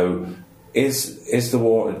 So is the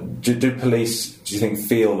war, do police, do you think,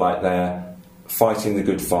 feel like they're fighting the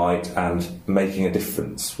good fight and making a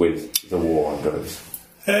difference with the war on drugs?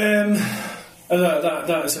 What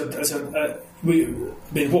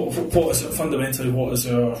is it fundamentally? What is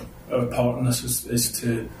our part in this is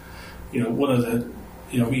to, one of the,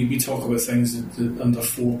 we talk about things under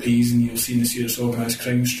 4 Ps, and you've seen the serious organised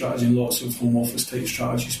crime strategy, and lots of Home Office type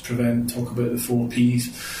strategies talk about the 4 Ps.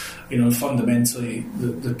 Fundamentally,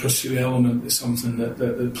 the pursue element is something that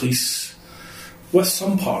the police, with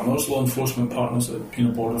some partners, law enforcement partners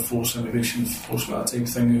like Border Force, Immigration Enforcement, that type of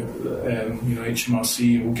thing,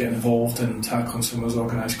 HMRC will get involved in tackling some of those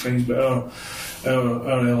organised crimes. But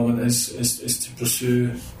our element is to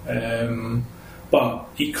pursue. But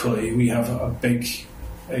equally, we have a big,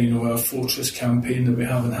 our Fortress campaign that we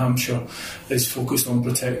have in Hampshire is focused on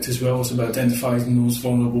protect as well. It's about identifying those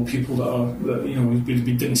vulnerable people that we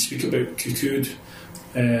didn't speak about cuckooed.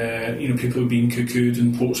 People being cuckooed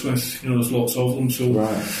in Portsmouth, there's lots of them, so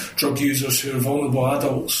drug users who are vulnerable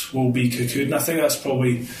adults will be cuckooed, and I think that's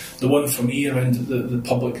probably the one for me around that the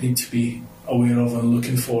public need to be aware of and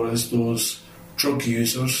looking for, is those drug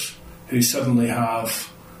users who suddenly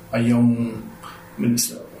have a young, I'm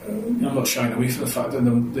not shying away from the fact that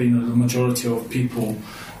the majority of people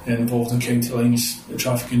involved in county lines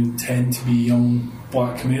trafficking tend to be young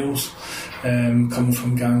black males coming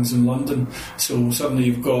from gangs in London. So suddenly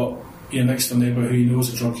you've got your next door neighbour who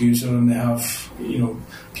knows a drug user, and they have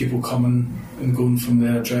people coming and going from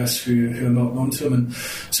their address who are not known to them, and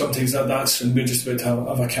sometimes that's, and we're just about to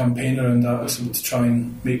have a campaign around that, to try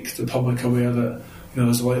and make the public aware that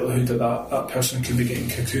there's a likelihood that person could be getting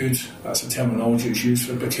cuckooed. That's a terminology that's used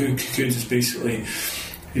for it, but cuckooed is basically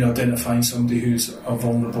identifying somebody who's a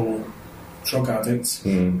vulnerable drug addict,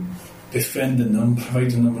 befriending them,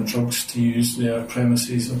 providing them with drugs to use their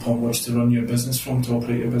premises upon which to run your business from, to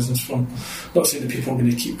operate your business from. Not saying that people are going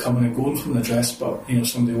to keep coming and going from the address, but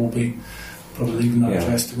somebody will be probably leaving that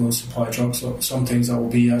address to go and supply drugs. So sometimes that will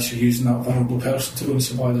be actually using that vulnerable person to go and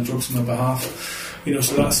supply the drugs on their behalf.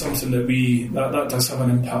 So that's something that does have an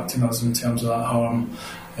impact on us in terms of that harm.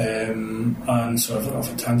 And so I've got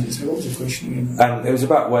off a tangent. So what was your question? It was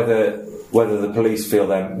about whether the police feel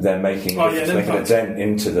they're making a dent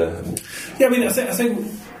into the. Yeah, I mean, I think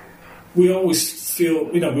we always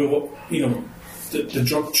feel the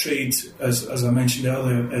drug trade, as I mentioned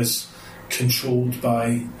earlier, is controlled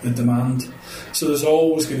by the demand. So there's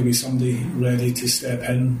always going to be somebody ready to step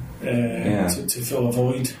in to fill a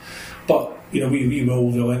void. But we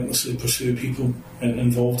will relentlessly pursue people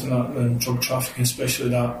involved in that, and drug trafficking, especially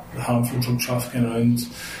that harmful drug trafficking around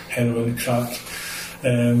heroin and crack.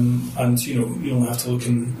 And you only have to look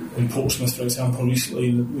in Portsmouth, for example.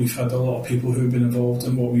 Recently, we've had a lot of people who've been involved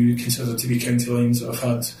in what we would consider to be county lines that have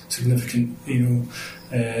had significant,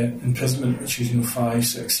 imprisonment, which is 5,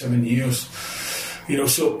 6, 7 years.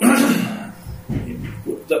 So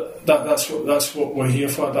that's what we're here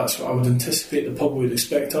for. That's what I would anticipate the public would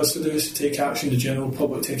expect us to do, is to take action. The general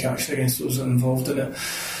public take action against those that are involved in it.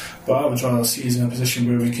 But I would rather see us in a position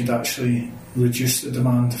where we could actually reduce the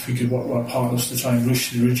demand. If we could work with our partners to try and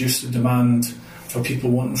reduce the demand for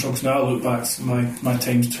people wanting drugs. Now I look back to my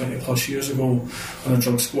times 20 plus years ago on a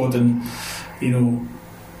drug squad, and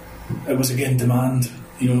it was again demand.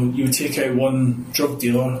 You would take out one drug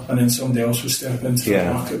dealer and then somebody else would step into the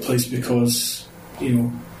marketplace, because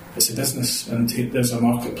it's a business and there's a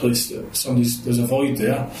marketplace that there's a void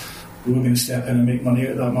there. We're going to step in and make money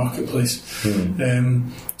out of that marketplace.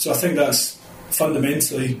 So I think that's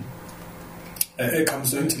fundamentally it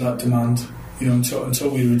comes down to that demand. Until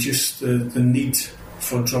we reduce the need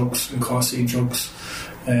for drugs and Class A drugs,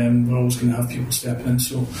 we're always going to have people stepping in.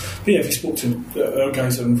 So, but if you spoke to our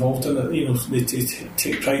guys that are involved in it, they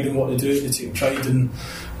take pride in what they do. They take pride in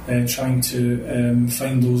trying to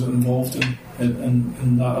find those that are involved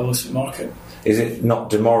in that illicit market. Is it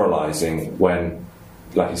not demoralising when,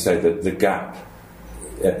 like you say, the gap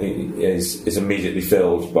is immediately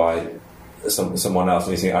filled by someone else,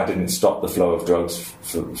 and you think, I didn't stop the flow of drugs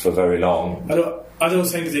for very long? I don't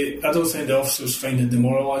think the officers find it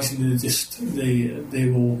demoralising. They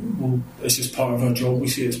will. It's just part of our job. We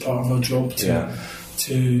see it as part of our job to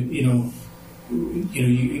you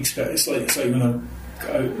expect. It's like when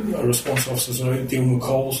our response officers are out dealing with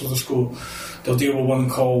calls. So they'll deal with one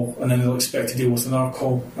call, and then they'll expect to deal with another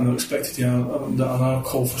call, and they'll expect to deal with another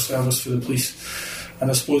call for service for the police. And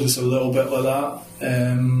I suppose it's a little bit like that.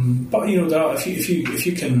 But that if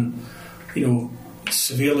you can,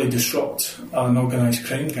 severely disrupt an organised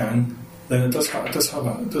crime gang, then it does have an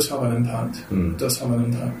impact. It does have an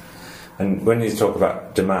impact. And when you talk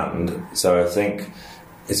about demand, so I think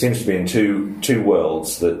it seems to be in two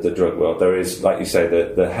worlds, the drug world. There is, like you say,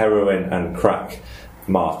 the heroin and crack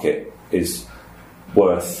market is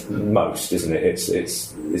worth most, isn't it?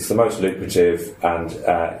 It's the most lucrative, and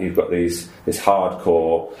you've got this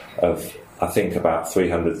hardcore of, I think, about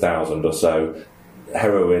 300,000 or so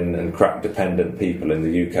heroin and crack dependent people in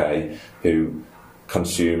the UK who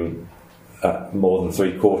consume more than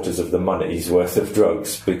 3/4 of the money's worth of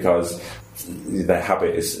drugs, because their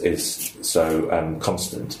habit is so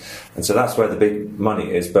constant. And so that's where the big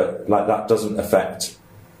money is, but that doesn't affect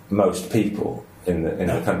most people in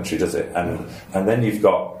the country, does it? And then you've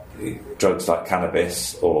got drugs like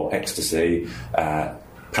cannabis or ecstasy,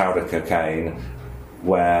 powder cocaine,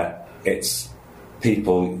 where it's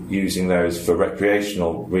people using those for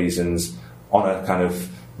recreational reasons on a kind of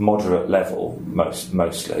moderate level,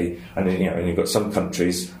 mostly. And and you've got some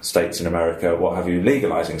countries, states in America, what have you,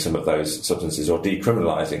 legalising some of those substances or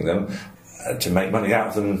decriminalising them to make money out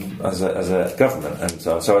of them as a government. And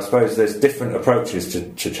so I suppose there's different approaches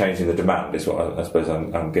to changing the demand, is what I suppose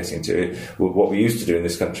I'm getting to. What we used to do in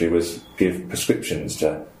this country was give prescriptions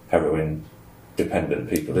to heroin dependent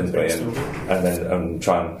people, didn't we? And then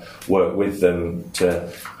try and work with them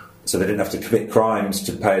so they didn't have to commit crimes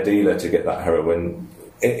to pay a dealer to get that heroin.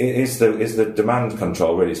 Is the demand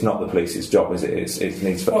control really? It's not the police's job, is it? It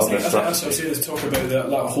needs for other stuff. That's what I say. Let's talk about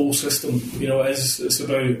that whole system. It's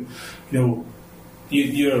about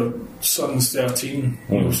your son's 13.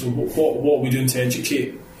 So what are we doing to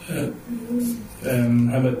educate him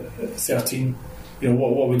at 13?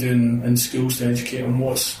 What are we doing in schools to educate them?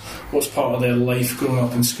 What's part of their life growing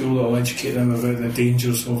up in school that will educate them about the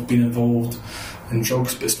dangers of being involved in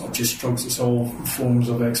drugs? But it's not just drugs; it's all forms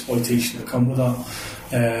of exploitation that come with that.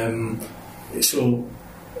 So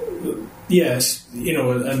yes,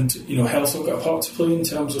 and health will get a part to play in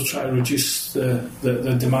terms of trying to reduce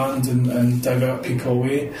the demand and divert people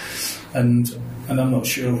away. And I'm not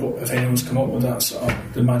sure if anyone's come up with that sort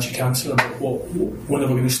of the magic answer about when are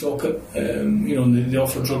we going to stop it. They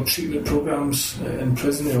offer drug treatment programs in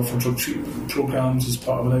prison. They offer drug treatment programs as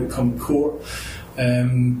part of an outcome at court.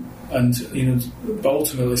 But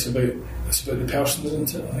ultimately it's about the person,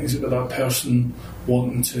 isn't it? I think it's about that person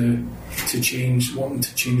wanting to change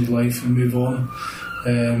life and move on.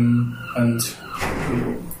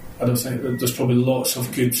 I don't think that there's probably lots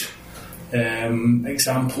of good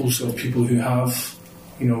examples of people who have,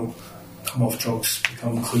 come off drugs,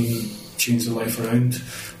 become clean, change their life around.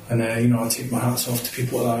 And I take my hats off to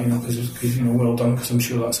people like that, because well done, because I'm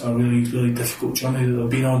sure that's a really, really difficult journey that they've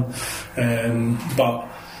been on. But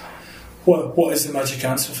what is the magic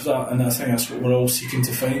answer for that? And I think that's what we're all seeking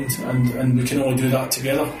to find, and we can only do that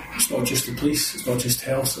together. It's not just the police, it's not just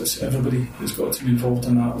health, it's everybody who's got to be involved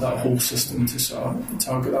in that whole system to sort of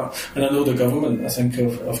target that. And I know the government, I think,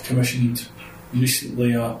 have commissioned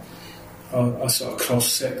recently a sort of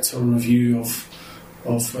cross-sector review of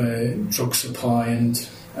drug supply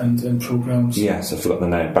and programmes. Yes, I forgot the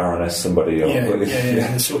name, Baroness somebody.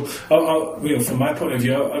 Yeah. So, from my point of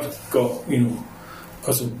view, I've got,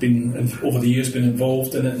 because I've been over the years been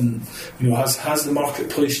involved in it, and has the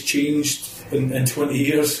marketplace changed in 20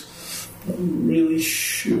 years? Not really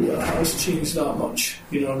sure it has changed that much.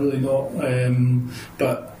 Really not.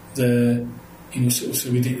 But so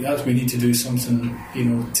we need to do something,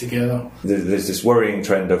 together. There's this worrying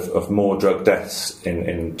trend of more drug deaths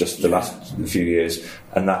in just the last few years,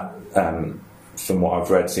 and that, from what I've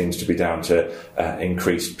read, seems to be down to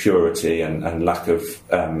increased purity and lack of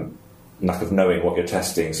knowing what you're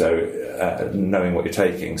testing, so knowing what you're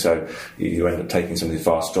taking, so you end up taking something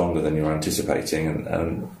far stronger than you were anticipating.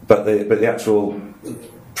 But the actual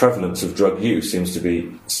prevalence of drug use seems to be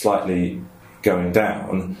slightly going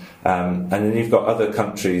down, and then you've got other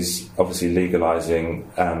countries obviously legalising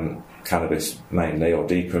cannabis mainly, or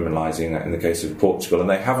decriminalising that in the case of Portugal, and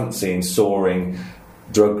they haven't seen soaring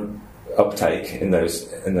drug uptake in those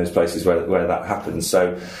places where that happens.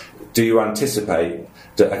 So do you anticipate,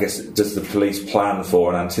 I guess, does the police plan for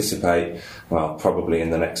and anticipate, well, probably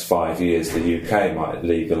in the next 5 years the UK might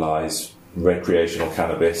legalise recreational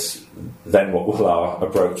cannabis, then what will our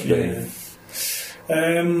approach be?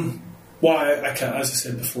 Well, I can't, as I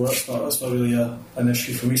said before, that's not really an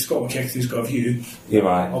issue for me. Scott McKechnie's got a view. You're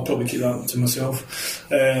right. I'll probably keep that to myself.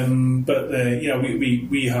 But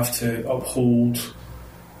we have to uphold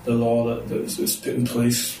the law that's put in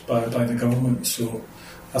place by the government. So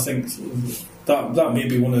I think that may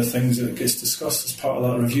be one of the things that gets discussed as part of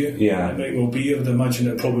that review. Yeah, it might well be. I would imagine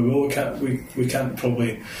it probably will. We can't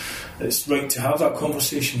probably. It's right to have that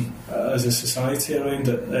conversation as a society around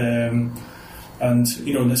it. And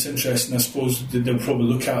it's interesting. I suppose they'll probably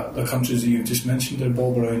look at the countries that you've just mentioned there,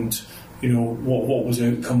 Bob, around what was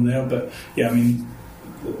the outcome there. But yeah, I mean,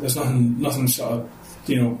 there's nothing sort of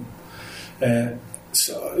when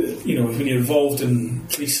you're involved in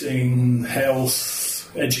policing, health,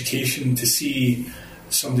 education, to see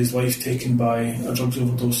somebody's life taken by a drugs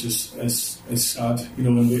overdose is sad,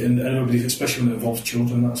 and everybody, especially when it involves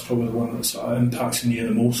children, that's probably the one that's impacts you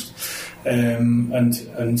the most, and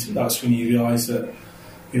that's when you realise that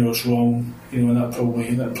it's wrong, and that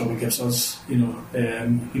probably gives us, it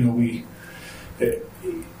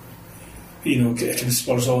kind of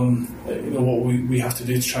spurs on, what we have to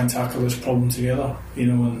do to try and tackle this problem together,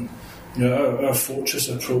 and our Fortress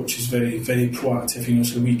approach is very, very proactive,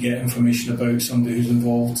 so we get information about somebody who's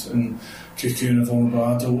involved in cocoon, a vulnerable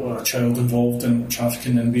adult or a child involved in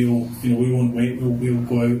trafficking, and we won't wait, we'll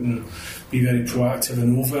go out and be very proactive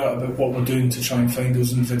and overt about what we're doing to try and find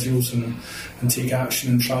those individuals and take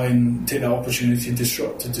action and try and take that opportunity to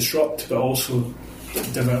disrupt, but also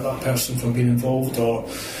divert that person from being involved, or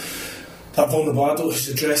that vulnerable adult whose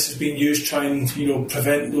address is being used, try and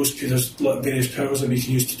prevent those. There's various powers that we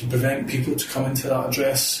can use to prevent people to come into that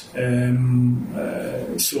address.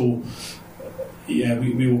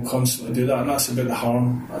 We will constantly do that, and that's about the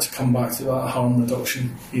harm. Let's come back to that harm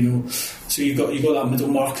reduction. So you've got that middle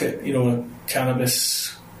market.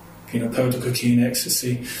 Cannabis, powder cocaine,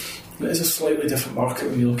 ecstasy. It is a slightly different market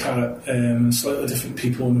when you look at it, and slightly different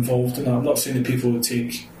people involved in that. I'm not saying the people that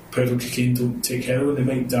take powder cocaine don't take heroin. They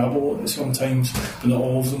might dabble in it sometimes, but not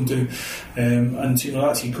all of them do. And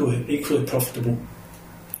that's equally profitable.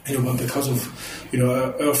 But because of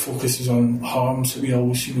our focus is on harm, so we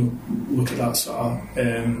always look at that sort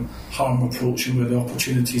of harm approach and where the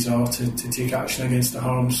opportunities are to take action against the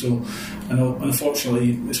harm. So, and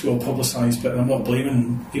unfortunately, it's well publicised. But I'm not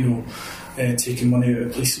blaming taking money out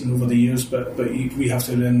of policing over the years, but we have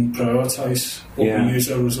to then prioritise what we use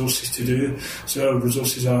our resources to do. So our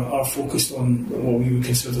resources are focused on what we would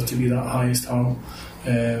consider to be that highest harm.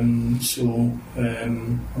 I'm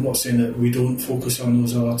not saying that we don't focus on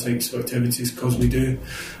those other types of activities, because we do,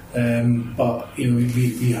 but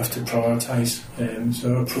we have to prioritise.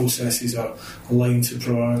 So our processes are aligned to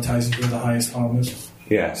prioritising where the highest harm is.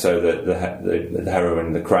 Yeah. So the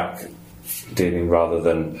heroin, the crack dealing, rather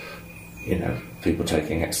than people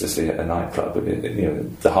taking ecstasy at a nightclub.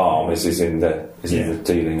 The harm is in the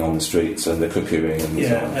dealing on the streets and the cuckooing and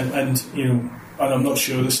so on. And I'm not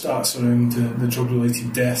sure the stats around the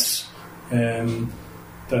drug-related deaths,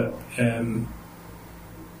 but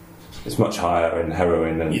it's much higher in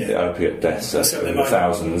heroin and the opiate deaths in the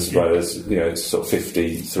thousands, whereas it's sort of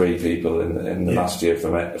 53 people in the last year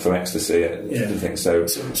from ecstasy. I didn't think so.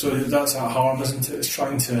 So that's our harm, isn't it? It's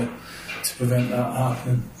trying to prevent that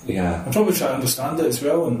happening. Yeah. And probably try to understand it as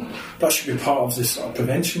well, and that should be part of this sort of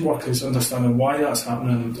prevention work, is understanding why that's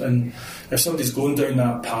happening. And if somebody's going down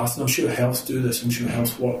that path, and I'm sure health do this, I'm sure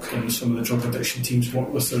health work and some of the drug addiction teams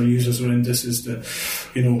work with their users around this, is to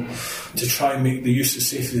try and make the use as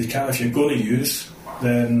safe as they can. If you're going to use,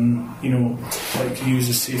 then use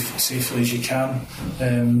as safely as you can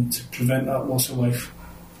to prevent that loss of life.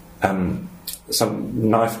 Some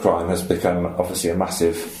knife crime has become obviously a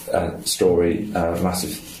massive story,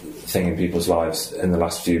 massive thing in people's lives in the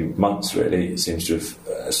last few months. Really, it seems to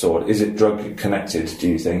have soared. Is it drug connected, do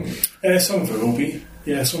you think? Some of it will be.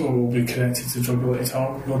 Yeah, some of it will be connected to drug related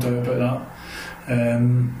harm, no doubt about that.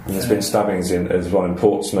 And there's been stabbings there's one in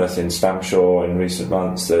Portsmouth, in Stamshaw in recent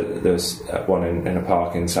months. There's one in a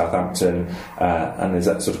park in Southampton, and is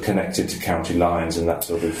that sort of connected to county lines and that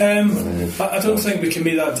sort of? I don't think we can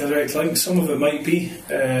make that direct link. Some of it might be.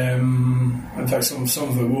 In fact, some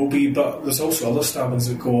of it will be. But there's also other stabbings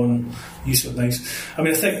that go on use of knives. I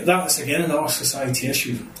mean, I think that's again an our society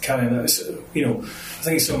issue. Carrying that, I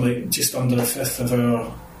think it's only just under a fifth of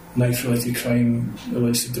our knife-related crime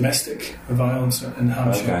relates to domestic violence in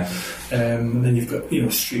Hampshire. Okay. And then you've got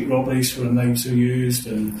street robberies where knives are used,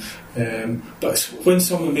 but it's when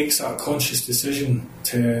someone makes that conscious decision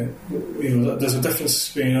to there's a difference.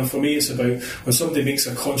 For me, it's about when somebody makes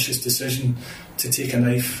a conscious decision to take a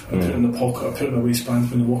knife and put it in the pocket or put it in the waistband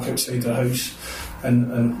when they walk outside their house,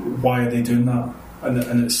 and why are they doing that?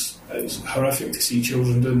 And it's horrific to see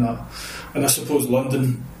children doing that. And I suppose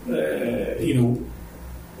London,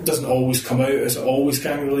 it doesn't always come out. Is it always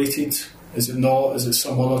gang related? Is it not? Is it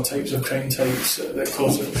some other types of crime types that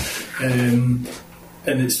cause it? And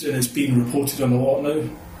it's being reported on a lot now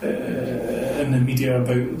in the media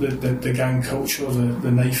about the gang culture, the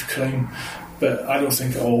knife crime. But I don't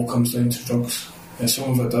think it all comes down to drugs.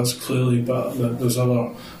 Some of it does clearly, but there's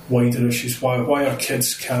other wider issues. Why are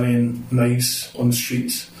kids carrying knives on the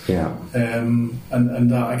streets? Yeah. And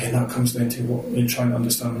that again, that comes down to trying to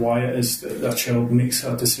understand why it is that a child makes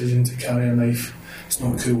that decision to carry a knife. It's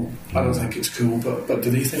not cool. I don't think it's cool, but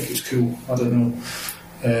do they think it's cool? I don't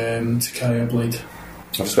know. To carry a blade.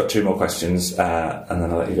 I've just got two more questions, and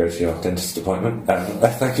then I'll let you go to your dentist appointment.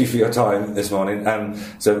 Thank you for your time this morning.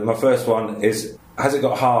 So my first one is: has it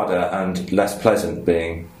got harder and less pleasant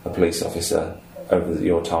being a police officer over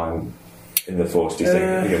your time in the force? Do you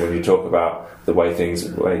think, when you talk about the way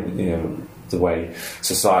the way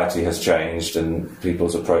society has changed and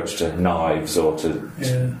people's approach to knives or to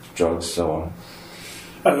drugs, so on?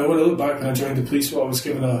 I don't know, when I look back when I joined the police, I was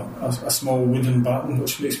given a small wooden baton,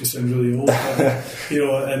 which makes me sound really old.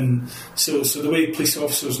 And so the way police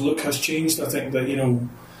officers look has changed. I think that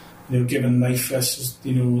given knife vests,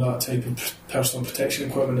 that type of personal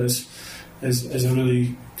protection equipment is a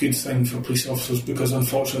really good thing for police officers, because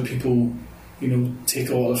unfortunately people take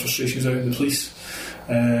a lot of frustrations out of the police,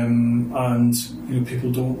 and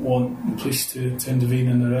people don't want the police to intervene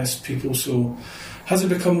and arrest people. So has it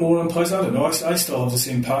become more unpleasant? I don't know. I still have the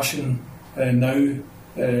same passion now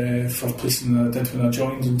for policing that I did when I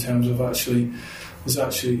joined, in terms of there's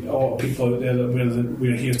actually a lot of people out there that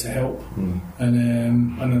we're here to help,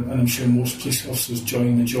 and I'm sure most police officers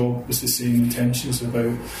join the job with the same intentions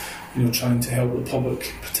about trying to help the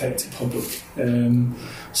public, protect the public.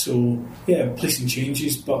 So policing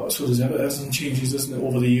changes, but so does everything changes, doesn't it,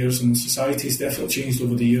 over the years, and society's definitely changed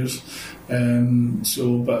over the years.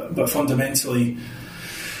 But fundamentally,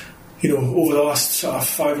 over the last sort of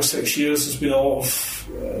 5 or 6 years, there's been a lot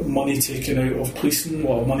of money taken out of policing, a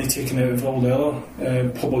lot of money taken out of all the other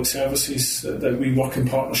public services that we work in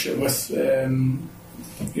partnership with.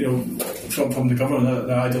 From the government,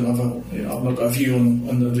 that I don't have I've not got a view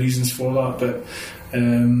on the reasons for that, but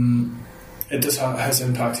it has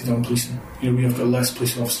impacted on policing. We have got less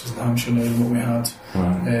police officers in Hampshire now than what we had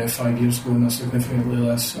 5 years ago, and a significantly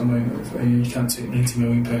less amount of. You can't take £90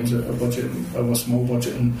 million out of budget, of a small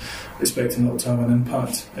budget, and expecting that to have an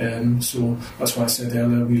impact. So that's why I said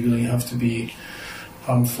earlier, we really have to be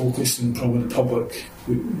harm focused, and probably the public,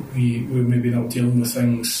 we're maybe not dealing with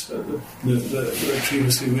things that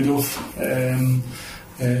previously would have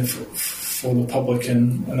for the public,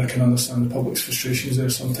 and I can understand the public's frustrations there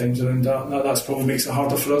sometimes around that. That's probably makes it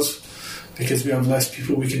harder for us, because we have less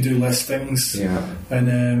people, we can do less things,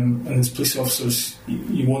 and as police officers,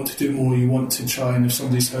 you want to do more, you want to try, and if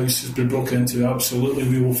somebody's house has been broken into, absolutely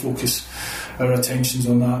we will focus our attentions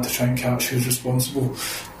on that to try and catch who's responsible.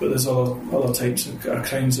 But there's other types of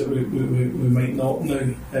crimes that we might not now,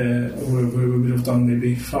 where we would have done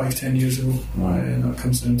maybe 5-10 years ago, and that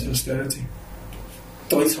comes down to austerity.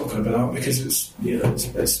 I like talking about that because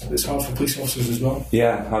it's hard for police officers as well.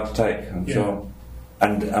 Yeah, hard to take, I'm sure.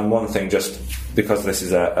 And one thing, just because this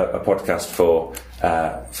is a podcast for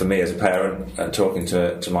me as a parent, and talking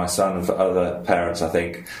to my son and for other parents, I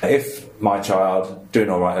think if my child doing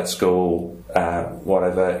all right at school,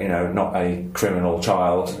 whatever, not a criminal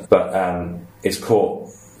child, but is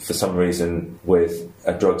caught for some reason with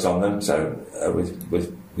drugs on them, so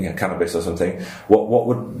with cannabis or something,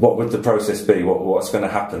 what would the process be? What's going to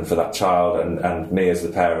happen for that child and me as the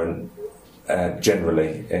parent?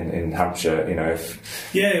 Generally in Hampshire,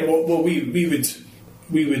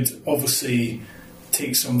 we would obviously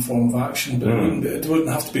take some form of action, but it wouldn't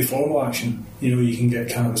have to be formal action. You can get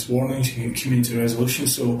cannabis warnings, you can get community resolution.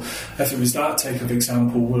 So if it was that type of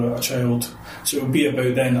example where a child, so it would be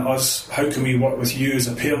about then us, how can we work with you as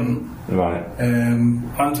a parent, right?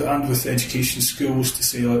 And with education schools to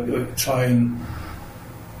say like try and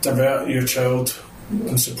divert your child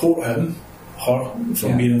and support him. Her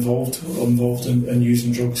from being involved in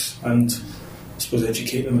using drugs, and I suppose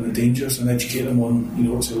educate them on the dangers and educate them on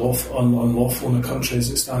what's unlawful in the country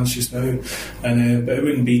as it stands just now. And but it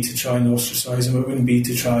wouldn't be to try and ostracise them. It wouldn't be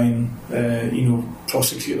to try and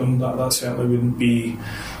prosecute them. That certainly wouldn't be.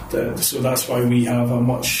 So that's why we have a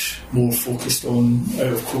much more focused on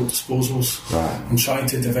out of court disposals and trying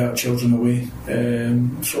to divert children away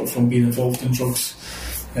from being involved in drugs.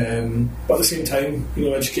 But at the same time,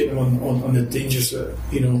 educate them on the dangers that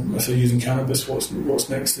if they're using cannabis, what's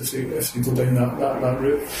next if they go down that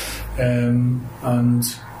route,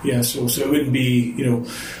 so it wouldn't be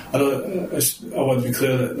I want to be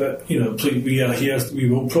clear that we are here, we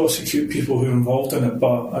will prosecute people who are involved in it,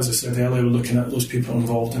 but as I said earlier, we're looking at those people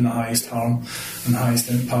involved in the highest harm and highest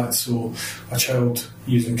impact. So a child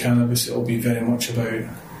using cannabis, it'll be very much about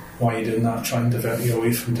why are you doing that, try and divert you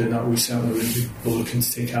away from doing that. We certainly would be looking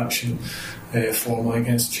to take action formally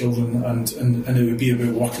against children, and it would be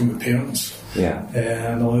about working with parents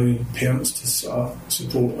and allowing parents to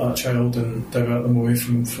support that child and divert them away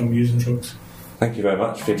from using drugs. Thank you very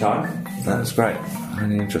much for your time. That was great,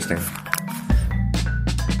 really interesting.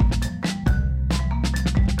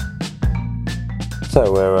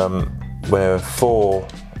 So we're 4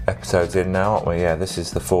 episodes in now, aren't we? Yeah, this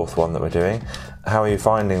is the 4th one that we're doing. How are you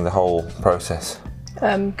finding the whole process?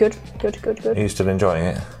 Good. Are you still enjoying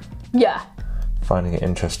it? Yeah. Finding it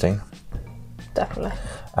interesting? Definitely.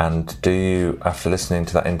 And do you, after listening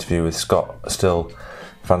to that interview with Scott, still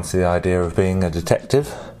fancy the idea of being a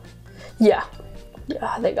detective? Yeah,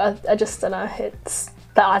 I think I just don't know.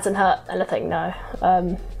 That hasn't hurt anything, no.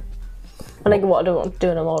 I think what I do want to do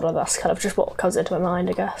in a model, that's kind of just what comes into my mind,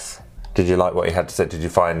 I guess. Did you like what he had to say? Did you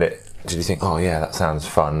find it? Did you think, oh yeah, that sounds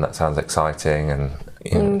fun, that sounds exciting,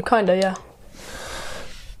 and kinda, yeah.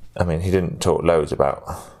 I mean, he didn't talk loads about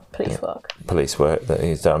police work that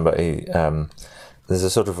he's done, but he there's a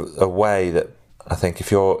sort of a way that I think if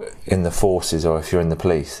you're in the forces or if you're in the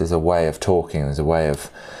police, there's a way of talking, there's a way of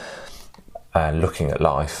looking at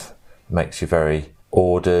life, makes you very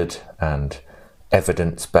ordered and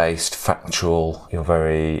evidence-based, factual. You're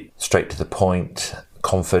very straight to the point,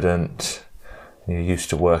 confident. You're used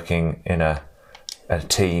to working in a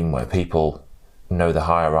team where people know the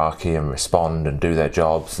hierarchy and respond and do their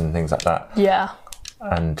jobs and things like that. Yeah.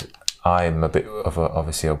 And I'm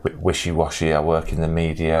obviously a bit wishy-washy. I work in the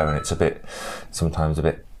media and it's sometimes a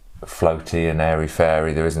bit floaty and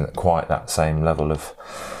airy-fairy. There isn't quite that same level of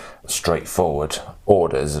straightforward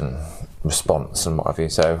orders and response and what have you.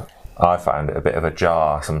 So I found it a bit of a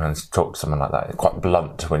jar sometimes to talk to someone like that. It's quite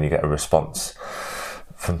blunt when you get a response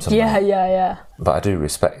from someone. Yeah. But I do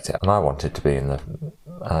respect it, and I wanted to be in the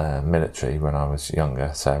military when I was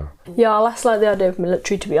younger, so... Yeah, I less like the idea of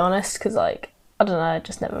military, to be honest, because, I don't know, it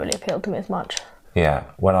just never really appealed to me as much. Yeah,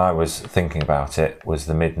 when I was thinking about it was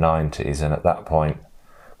the mid-90s, and at that point,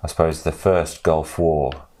 I suppose the first Gulf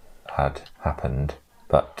War had happened,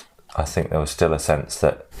 but I think there was still a sense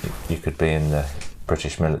that you could be in the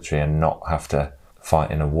British military and not have to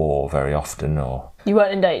fight in a war very often, or... You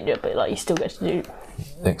weren't in danger, but, you still get to do...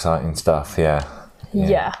 exciting stuff, yeah.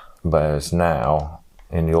 Whereas now,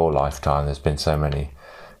 in your lifetime, there's been so many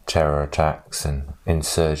terror attacks and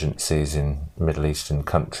insurgencies in Middle Eastern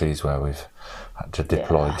countries where we've had to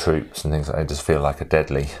deploy troops and things like that. It just feel like a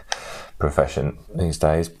deadly profession these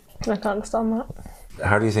days. I can't understand that.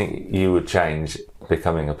 How do you think you would change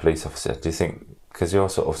becoming a police officer? Do you think, because you're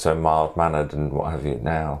sort of so mild-mannered and what have you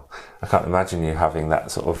now, I can't imagine you having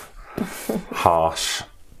that sort of harsh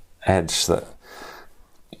edge that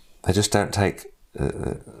they just don't take.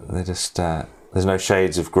 They just there's no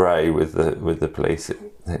shades of grey with the police.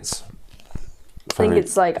 It's. I think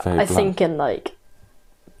it's like I think in like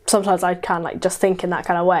sometimes I can like just think in that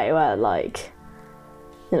kind of way where like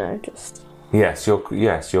just yes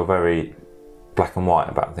you're very black and white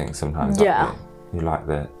about things sometimes. Yeah, you like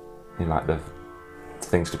the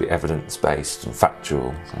things to be evidence based and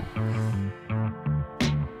factual. So.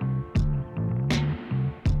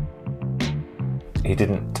 He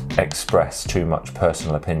didn't express too much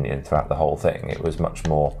personal opinion throughout the whole thing. It was much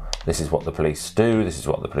more, this is what the police do, this is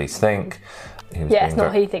what the police think. It's not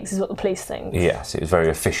what he thinks, is what the police think. Yes, it was very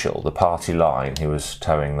official. The party line he was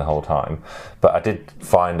towing the whole time. But I did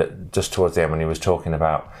find that just towards the end when he was talking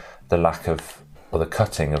about the lack of, or the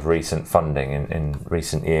cutting of recent funding in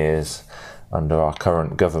recent years under our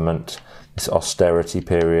current government, this austerity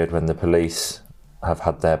period when the police have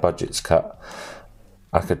had their budgets cut,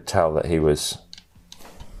 I could tell that he was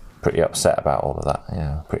pretty upset about all of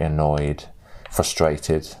that, pretty annoyed,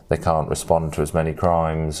 frustrated. They can't respond to as many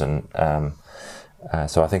crimes, and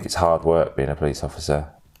so I think it's hard work being a police officer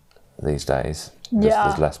these days.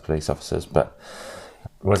 There's less police officers. But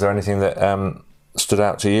was there anything that stood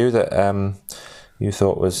out to you that you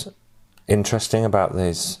thought was interesting about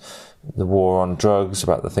the war on drugs,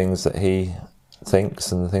 about the things that he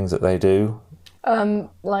thinks and the things that they do?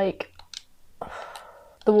 Like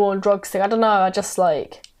the war on drugs thing, I don't know, I just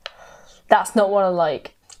like that's not one of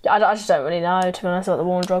like I just don't really know, to be honest, about the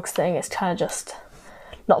war on drugs thing. It's kind of just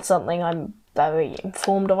not something I'm very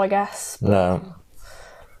informed of, I guess. No.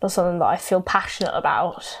 Not something that I feel passionate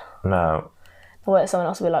about. No. The way someone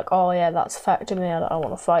else will be like, oh yeah, that's affected me, I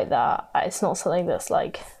want to fight that. It's not something that's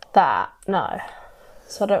like that, no.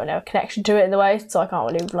 So I don't really have a connection to it in the way, so I can't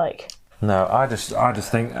really like... No, I just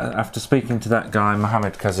think, after speaking to that guy,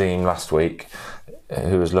 Mohammed Kazim, last week,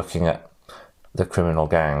 who was looking at the criminal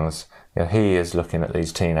gangs, he is looking at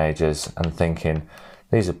these teenagers and thinking,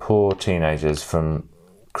 these are poor teenagers from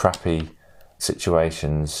crappy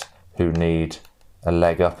situations who need a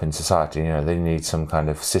leg up in society. They need some kind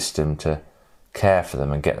of system to care for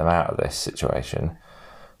them and get them out of this situation.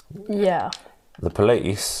 Yeah. The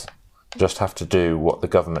police just have to do what the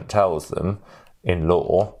government tells them in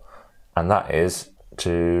law, and that is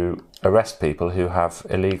to arrest people who have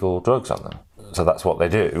illegal drugs on them. So that's what they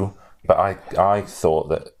do. But I thought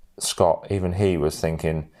that Scott, even he was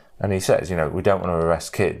thinking, and he says, we don't want to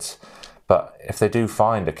arrest kids, but if they do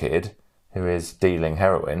find a kid who is dealing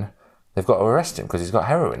heroin, they've got to arrest him because he's got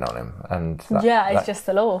heroin on him. And it's just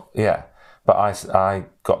the law. Yeah. But I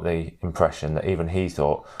got the impression that even he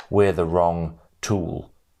thought we're the wrong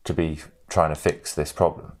tool to be trying to fix this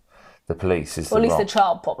problem. The police is at least the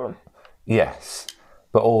child problem. Yes.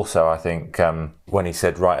 But also I think when he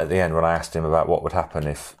said right at the end, when I asked him about what would happen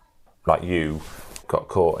if, like you, got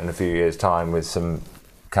caught in a few years' time with some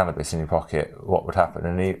cannabis in your pocket, what would happen?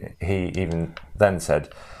 And he even then said,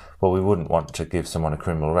 well, we wouldn't want to give someone a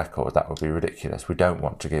criminal record. That would be ridiculous. We don't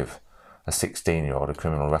want to give a 16-year-old a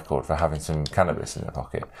criminal record for having some cannabis in their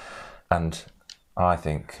pocket. And I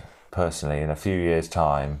think, personally, in a few years'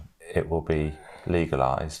 time, it will be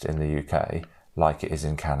legalised in the UK like it is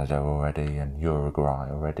in Canada already, and Uruguay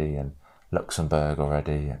already, and Luxembourg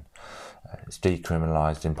already, and it's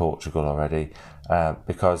decriminalised in Portugal already,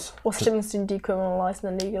 because... What's the difference between decriminalised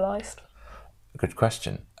and legalised? Good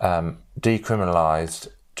question. Decriminalised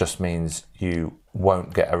just means you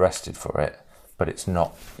won't get arrested for it, but it's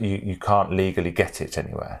not... You can't legally get it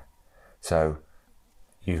anywhere. So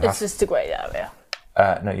it's just a grey area.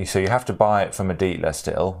 So you have to buy it from a dealer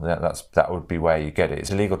still. That would be where you get it.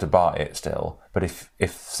 It's illegal to buy it still, but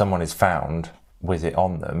if someone is found with it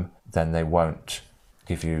on them, then they won't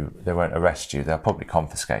arrest you. They'll probably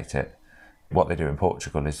confiscate it. What they do in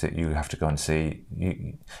Portugal is that you have to go and see,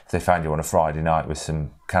 if they found you on a Friday night with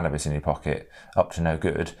some cannabis in your pocket, up to no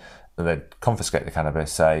good, they'd confiscate the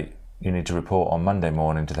cannabis, say, you need to report on Monday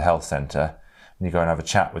morning to the health centre, and you go and have a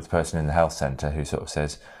chat with the person in the health centre who sort of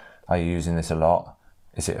says, are you using this a lot?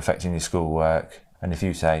 Is it affecting your schoolwork? And if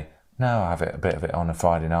you say, no, I have a bit of it on a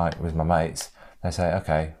Friday night with my mates, they say,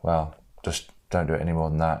 okay, well, just don't do it any more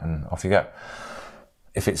than that, and off you go.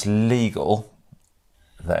 If it's legal,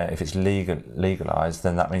 if it's legalised,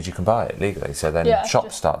 then that means you can buy it legally. So then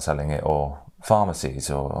shops start selling it, or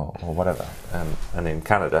pharmacies, or whatever. And in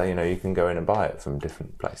Canada, you can go in and buy it from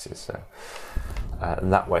different places. So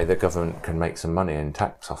and that way the government can make some money in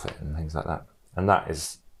tax off it and things like that. And that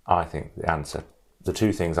is, I think, the answer. The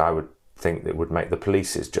two things I would think that would make the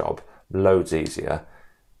police's job loads easier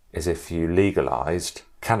is if you legalised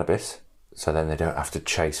cannabis, so then they don't have to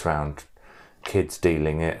chase around kids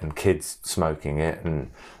dealing it and kids smoking it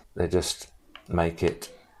and they just make it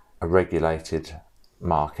a regulated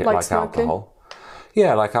market Like like smoking? alcohol.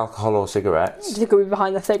 Yeah, like alcohol or cigarettes. Do you think it would be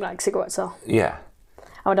behind the thing like cigarettes are? Yeah,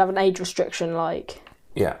 I would have an age restriction, like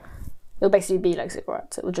yeah. it'll basically be like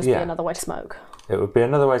cigarettes. It would just be Yeah. another way to smoke. It would be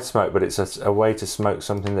another way to smoke, but it's a way to smoke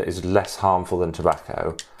something that is less harmful than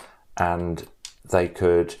tobacco, and they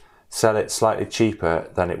could sell it slightly cheaper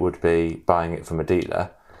than it would be buying it from a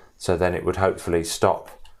dealer. So then it would hopefully stop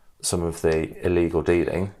some of the illegal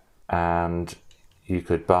dealing, and you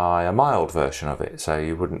could buy a mild version of it, so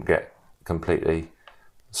you wouldn't get completely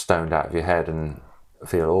stoned out of your head and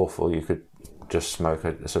feel awful. You could just smoke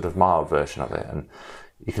a sort of mild version of it, and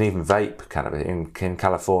you can even vape cannabis in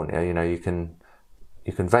California. You know, you can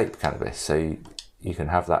vape cannabis, so you can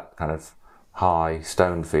have that kind of high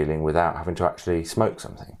stoned feeling without having to actually smoke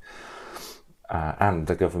something, and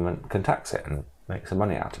the government can tax it and make some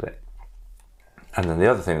money out of it. And then the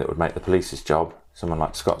other thing that would make the police's job, someone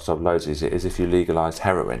like Scott Stobb loads, is if you legalised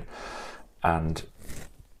heroin, and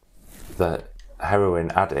the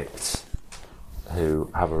heroin addicts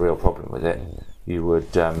who have a real problem with it, you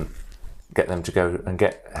would get them to go and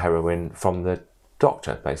get heroin from the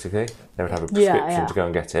doctor, basically. They would have a prescription to go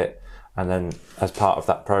and get it, and then as part of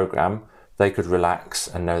that programme, they could relax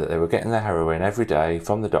and know that they were getting their heroin every day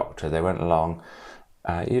from the doctor. They went along.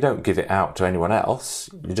 You don't give it out to anyone else.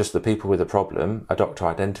 You're just the people with a problem. A doctor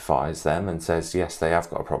identifies them and says, yes, they have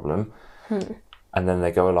got a problem. And then they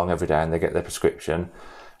go along every day and they get their prescription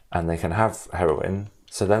and they can have heroin.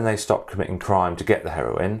 So then they stop committing crime to get the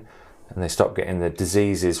heroin, and they stop getting the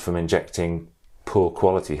diseases from injecting poor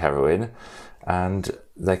quality heroin, and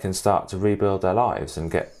they can start to rebuild their lives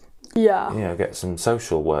and get some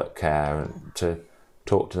social work care and to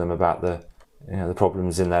talk to them about the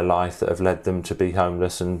problems in their life that have led them to be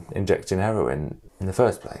homeless and injecting heroin in the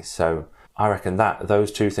first place. So I reckon that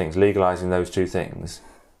those two things, legalising those two things,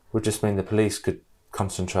 would just mean the police could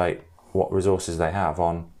concentrate what resources they have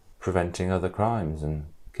on preventing other crimes and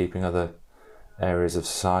keeping other areas of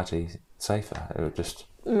society safer. It would just...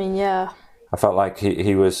 I felt like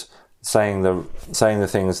he was saying the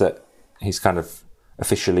things that he's kind of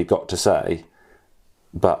officially got to say,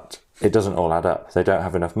 but it doesn't all add up. They don't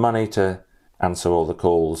have enough money to answer all the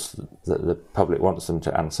calls that the public wants them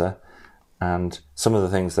to answer, and some of the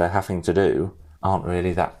things they're having to do aren't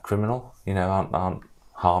really that criminal, aren't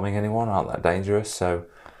harming anyone, aren't that dangerous. So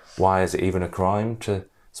why is it even a crime to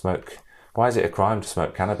smoke? Why is it a crime to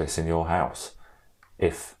smoke cannabis in your house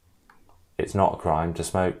if it's not a crime to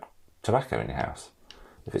smoke tobacco in your house?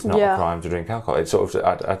 If it's not a crime to drink alcohol? It's sort of,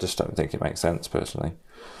 I just don't think it makes sense personally.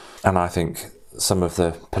 And I think some of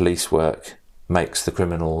the police work makes the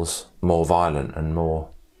criminals more violent and more,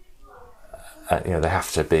 they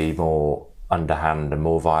have to be more underhand and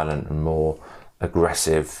more violent and more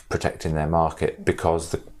aggressive, protecting their market,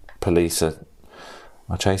 because the police are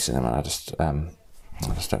chasing them, and I just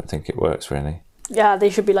don't think it works really. Yeah, they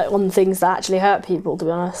should be like on things that actually hurt people, to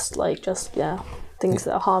be honest, like just things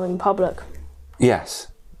that are harming the public. Yes,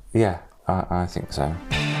 yeah, I think so.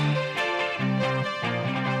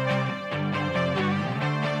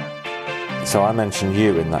 So I mentioned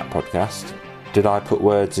you in that podcast. Did I put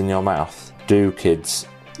words in your mouth? Do kids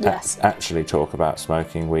actually talk about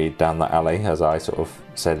smoking weed down the alley, as I sort of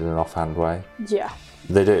said in an offhand way? Yeah.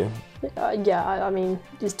 They do? I mean,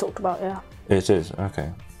 just talked about, It is, okay.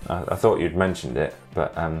 I thought you'd mentioned it,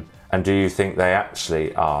 but... and do you think they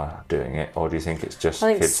actually are doing it, or do you think it's just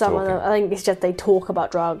kids talking? I think it's just they talk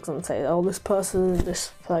about drugs and say, oh, this person in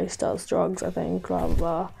this place does drugs, I think, blah, blah,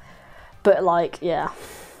 blah. But,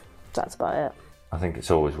 that's about it. I think it's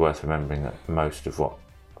always worth remembering that most of what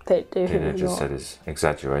they do teenagers said is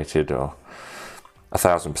exaggerated, or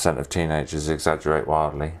 1,000% of teenagers exaggerate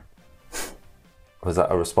wildly. Was that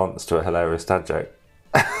a response to a hilarious dad joke?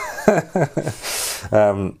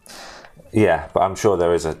 Yeah, but I'm sure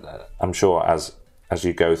there is as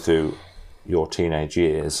you go through your teenage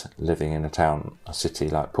years living in a city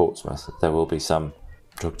like Portsmouth, there will be some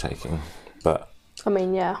drug taking, but I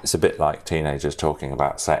mean, it's a bit like teenagers talking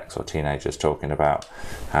about sex, or teenagers talking about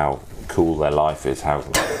how cool their life is, how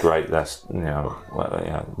great they'll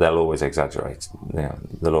always exaggerate.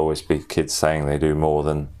 There'll always be kids saying they do more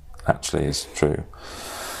than actually is true.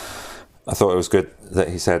 I thought it was good that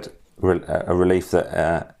he said a relief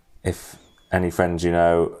that if any friends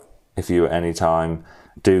if you at any time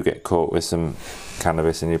do get caught with some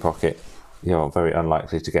cannabis in your pocket, you're very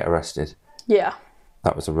unlikely to get arrested. Yeah.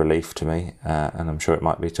 That was a relief to me, and I'm sure it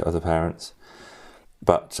might be to other parents.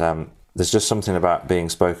 But there's just something about being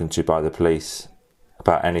spoken to by the police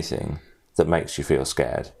about anything that makes you feel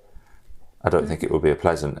scared. I don't think it would be a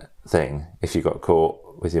pleasant thing if you got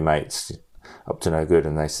caught with your mates up to no good,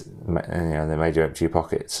 and they made you empty your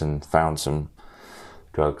pockets and found some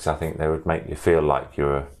drugs, I think they would make you feel like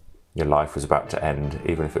your life was about to end,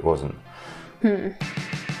 even if it wasn't.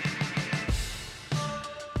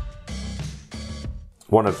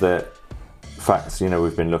 One of the facts,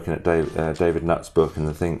 we've been looking at David Nutt's book,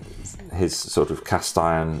 and his sort of cast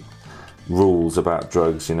iron rules about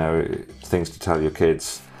drugs, things to tell your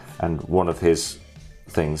kids. And one of his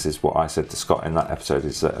things is what I said to Scott in that episode,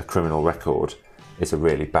 is that a criminal record is a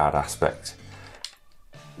really bad aspect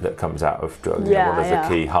that comes out of drugs. One of the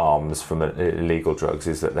key harms from illegal drugs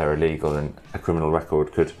is that they're illegal, and a criminal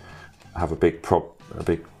record could have a big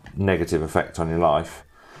negative effect on your life,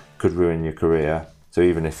 could ruin your career. So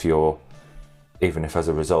even if as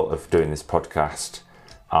a result of doing this podcast,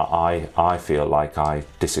 I feel like I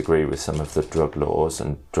disagree with some of the drug laws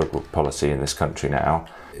and drug policy in this country now,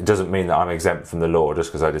 it doesn't mean that I'm exempt from the law just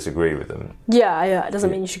because I disagree with them. Yeah, it doesn't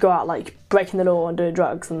mean you should go out like breaking the law and doing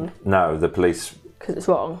drugs and... No, the police... Because it's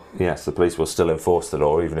wrong. Yes, the police will still enforce the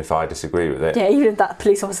law even if I disagree with it. Yeah, even if that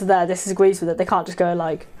police officer there disagrees with it, they can't just go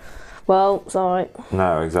like, well, it's all right.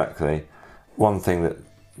 No, exactly. One thing that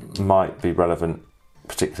might be relevant,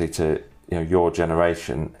 particularly to your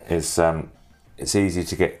generation, is it's easy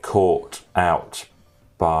to get caught out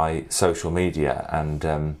by social media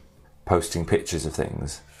and posting pictures of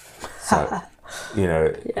things. So,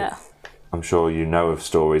 yeah. I'm sure you know of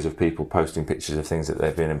stories of people posting pictures of things that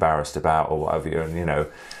they've been embarrassed about or whatever, and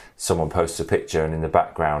someone posts a picture and in the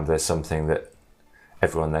background there's something that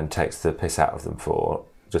everyone then takes the piss out of them for,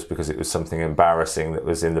 just because it was something embarrassing that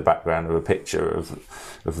was in the background of a picture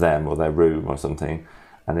of them or their room or something.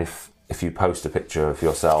 And if you post a picture of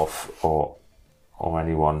yourself or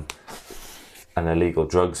anyone and illegal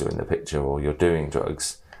drugs are in the picture, or you're doing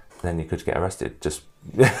drugs, then you could get arrested. Just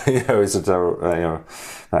that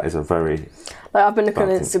is a very... Like, I've been looking at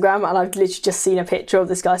Instagram and I've literally just seen a picture of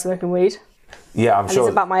this guy smoking weed. Yeah, I'm sure.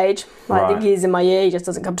 He's about my age. I think he's in my year. He just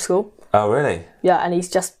doesn't come to school. Oh, really? Yeah, and he's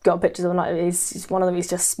just got pictures of him. Like, he's one of them. He's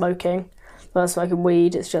just smoking. When I'm smoking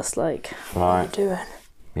weed, it's just like, what are you doing?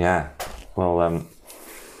 Yeah. Well,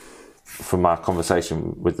 from our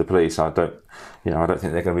conversation with the police, I don't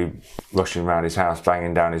think they're going to be rushing around his house,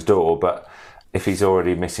 banging down his door. But if he's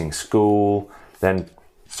already missing school, then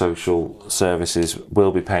social services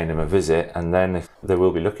will be paying him a visit, and then if they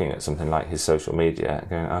will be looking at something like his social media and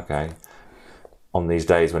going, okay, on these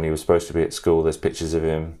days when he was supposed to be at school, there's pictures of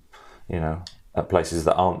him, at places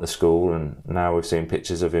that aren't the school, and now we've seen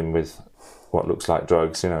pictures of him with what looks like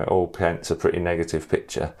drugs. It all paints a pretty negative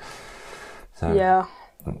picture. So, yeah,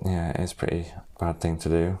 it's a pretty bad thing to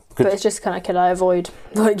do. But it's just kind of kid I avoid.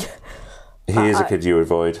 Like, he is a kid you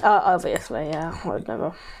avoid. Obviously, yeah, I would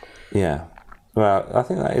never. Yeah, well, I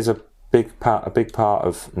think that is a big part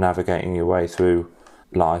of navigating your way through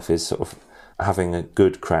life, is sort of having a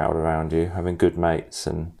good crowd around you, having good mates,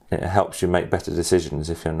 and it helps you make better decisions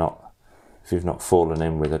if you've not fallen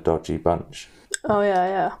in with a dodgy bunch. Oh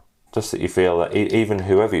yeah. Just that you feel that even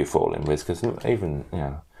whoever you fall in with, because even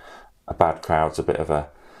a bad crowd's a bit of a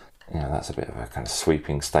that's a bit of a kind of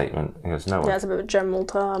sweeping statement, because no one. Yeah, it's a bit of a general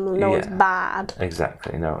term. No one's bad.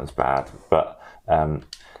 Exactly, no one's bad. But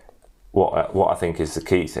what I think is the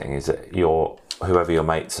key thing is that whoever your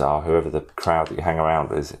mates are, whoever the crowd that you hang around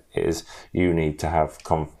with is, you need to have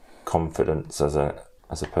confidence as a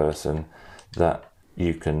person that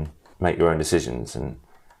you can make your own decisions and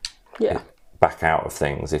back out of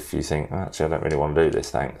things if you think, actually, I don't really want to do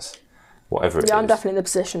this, thanks. Whatever it is. Yeah, I'm definitely in the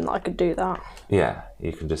position that I could do that. Yeah,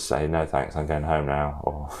 you can just say, no thanks, I'm going home now,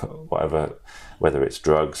 or whatever, whether it's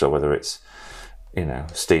drugs or whether it's,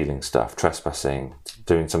 stealing stuff, trespassing,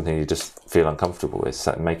 doing something you just feel uncomfortable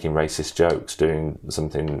with, making racist jokes, doing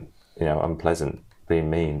something, unpleasant, being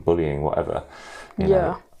mean, bullying, whatever.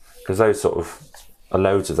 Because those sort of,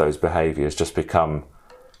 loads of those behaviours just become,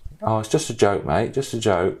 oh, it's just a joke, mate, just a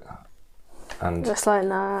joke. And just like,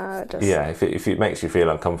 nah. Yeah, if it makes you feel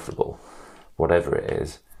uncomfortable, whatever it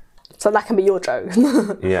is. So that can be your joke.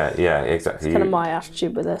 Yeah, exactly. It's kind of my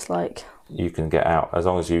attitude with this, like... You can get out, as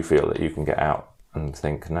long as you feel that you can get out and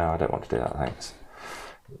think, no, I don't want to do that, thanks.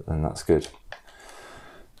 Then that's good.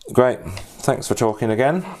 Great. Thanks for talking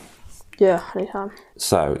again. Yeah, anytime.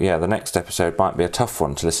 So, the next episode might be a tough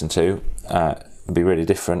one to listen to. It'll be really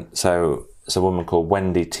different. So, it's a woman called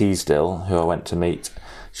Wendy Teasdale, who I went to meet.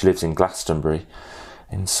 She lives in Glastonbury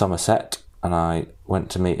in Somerset, and I went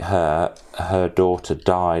to meet her. Her daughter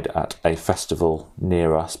died at a festival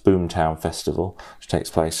near us, Boomtown Festival, which takes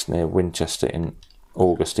place near Winchester in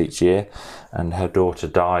August each year, and her daughter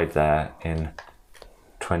died there in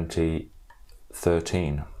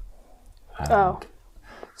 2013.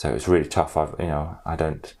 So it's really tough. I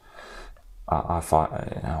don't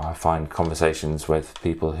I find conversations with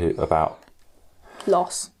people who about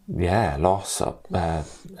Loss. Yeah, loss,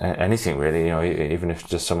 anything really. Even if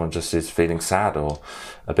just someone just is feeling sad or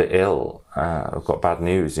a bit ill, I've got bad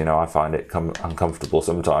news. I find it uncomfortable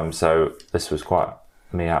sometimes. So this was quite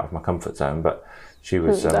me out of my comfort zone. But she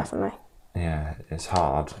was definitely. Yeah, it's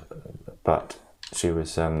hard, but she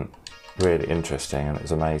was really interesting, and it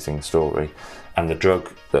was an amazing story. And the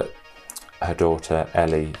drug that her daughter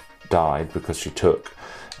Ellie died because she took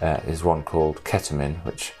is one called ketamine,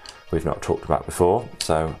 which we've not talked about before,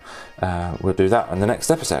 so we'll do that in the next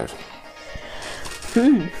episode.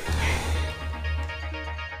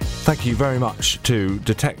 Thank you very much to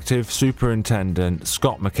Detective Superintendent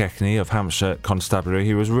Scott McKechnie of Hampshire Constabulary.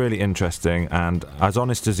 He was really interesting and as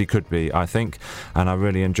honest as he could be, I think, and I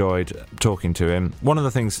really enjoyed talking to him. One of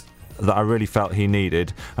the things that I really felt he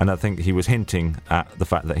needed, and I think he was hinting at the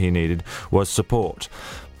fact that he needed, was support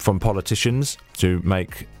from politicians to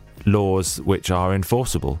make laws which are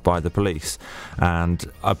enforceable by the police. And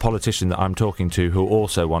a politician that I'm talking to who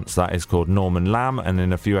also wants that is called Norman Lamb, and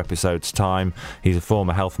in a few episodes' time he's a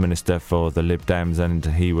former health minister for the Lib Dems, and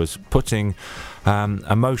he was putting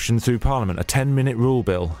a motion through Parliament, a 10-minute rule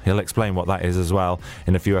bill. He'll explain what that is as well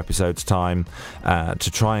in a few episodes' time,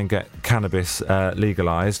 to try and get cannabis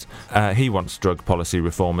legalised. He wants drug policy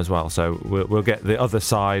reform as well, so we'll get the other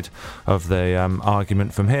side of the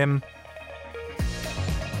argument from him.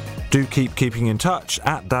 Do keeping in touch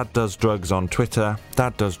at Dad Does Drugs on Twitter,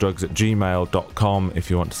 daddoesdrugs@gmail.com if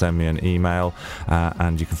you want to send me an email,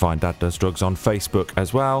 and you can find Dad Does Drugs on Facebook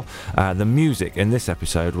as well. The music in this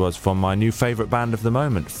episode was from my new favourite band of the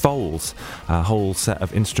moment, Foals, a whole set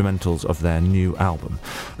of instrumentals of their new album.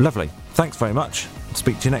 Lovely. Thanks very much.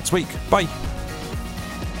 Speak to you next week. Bye.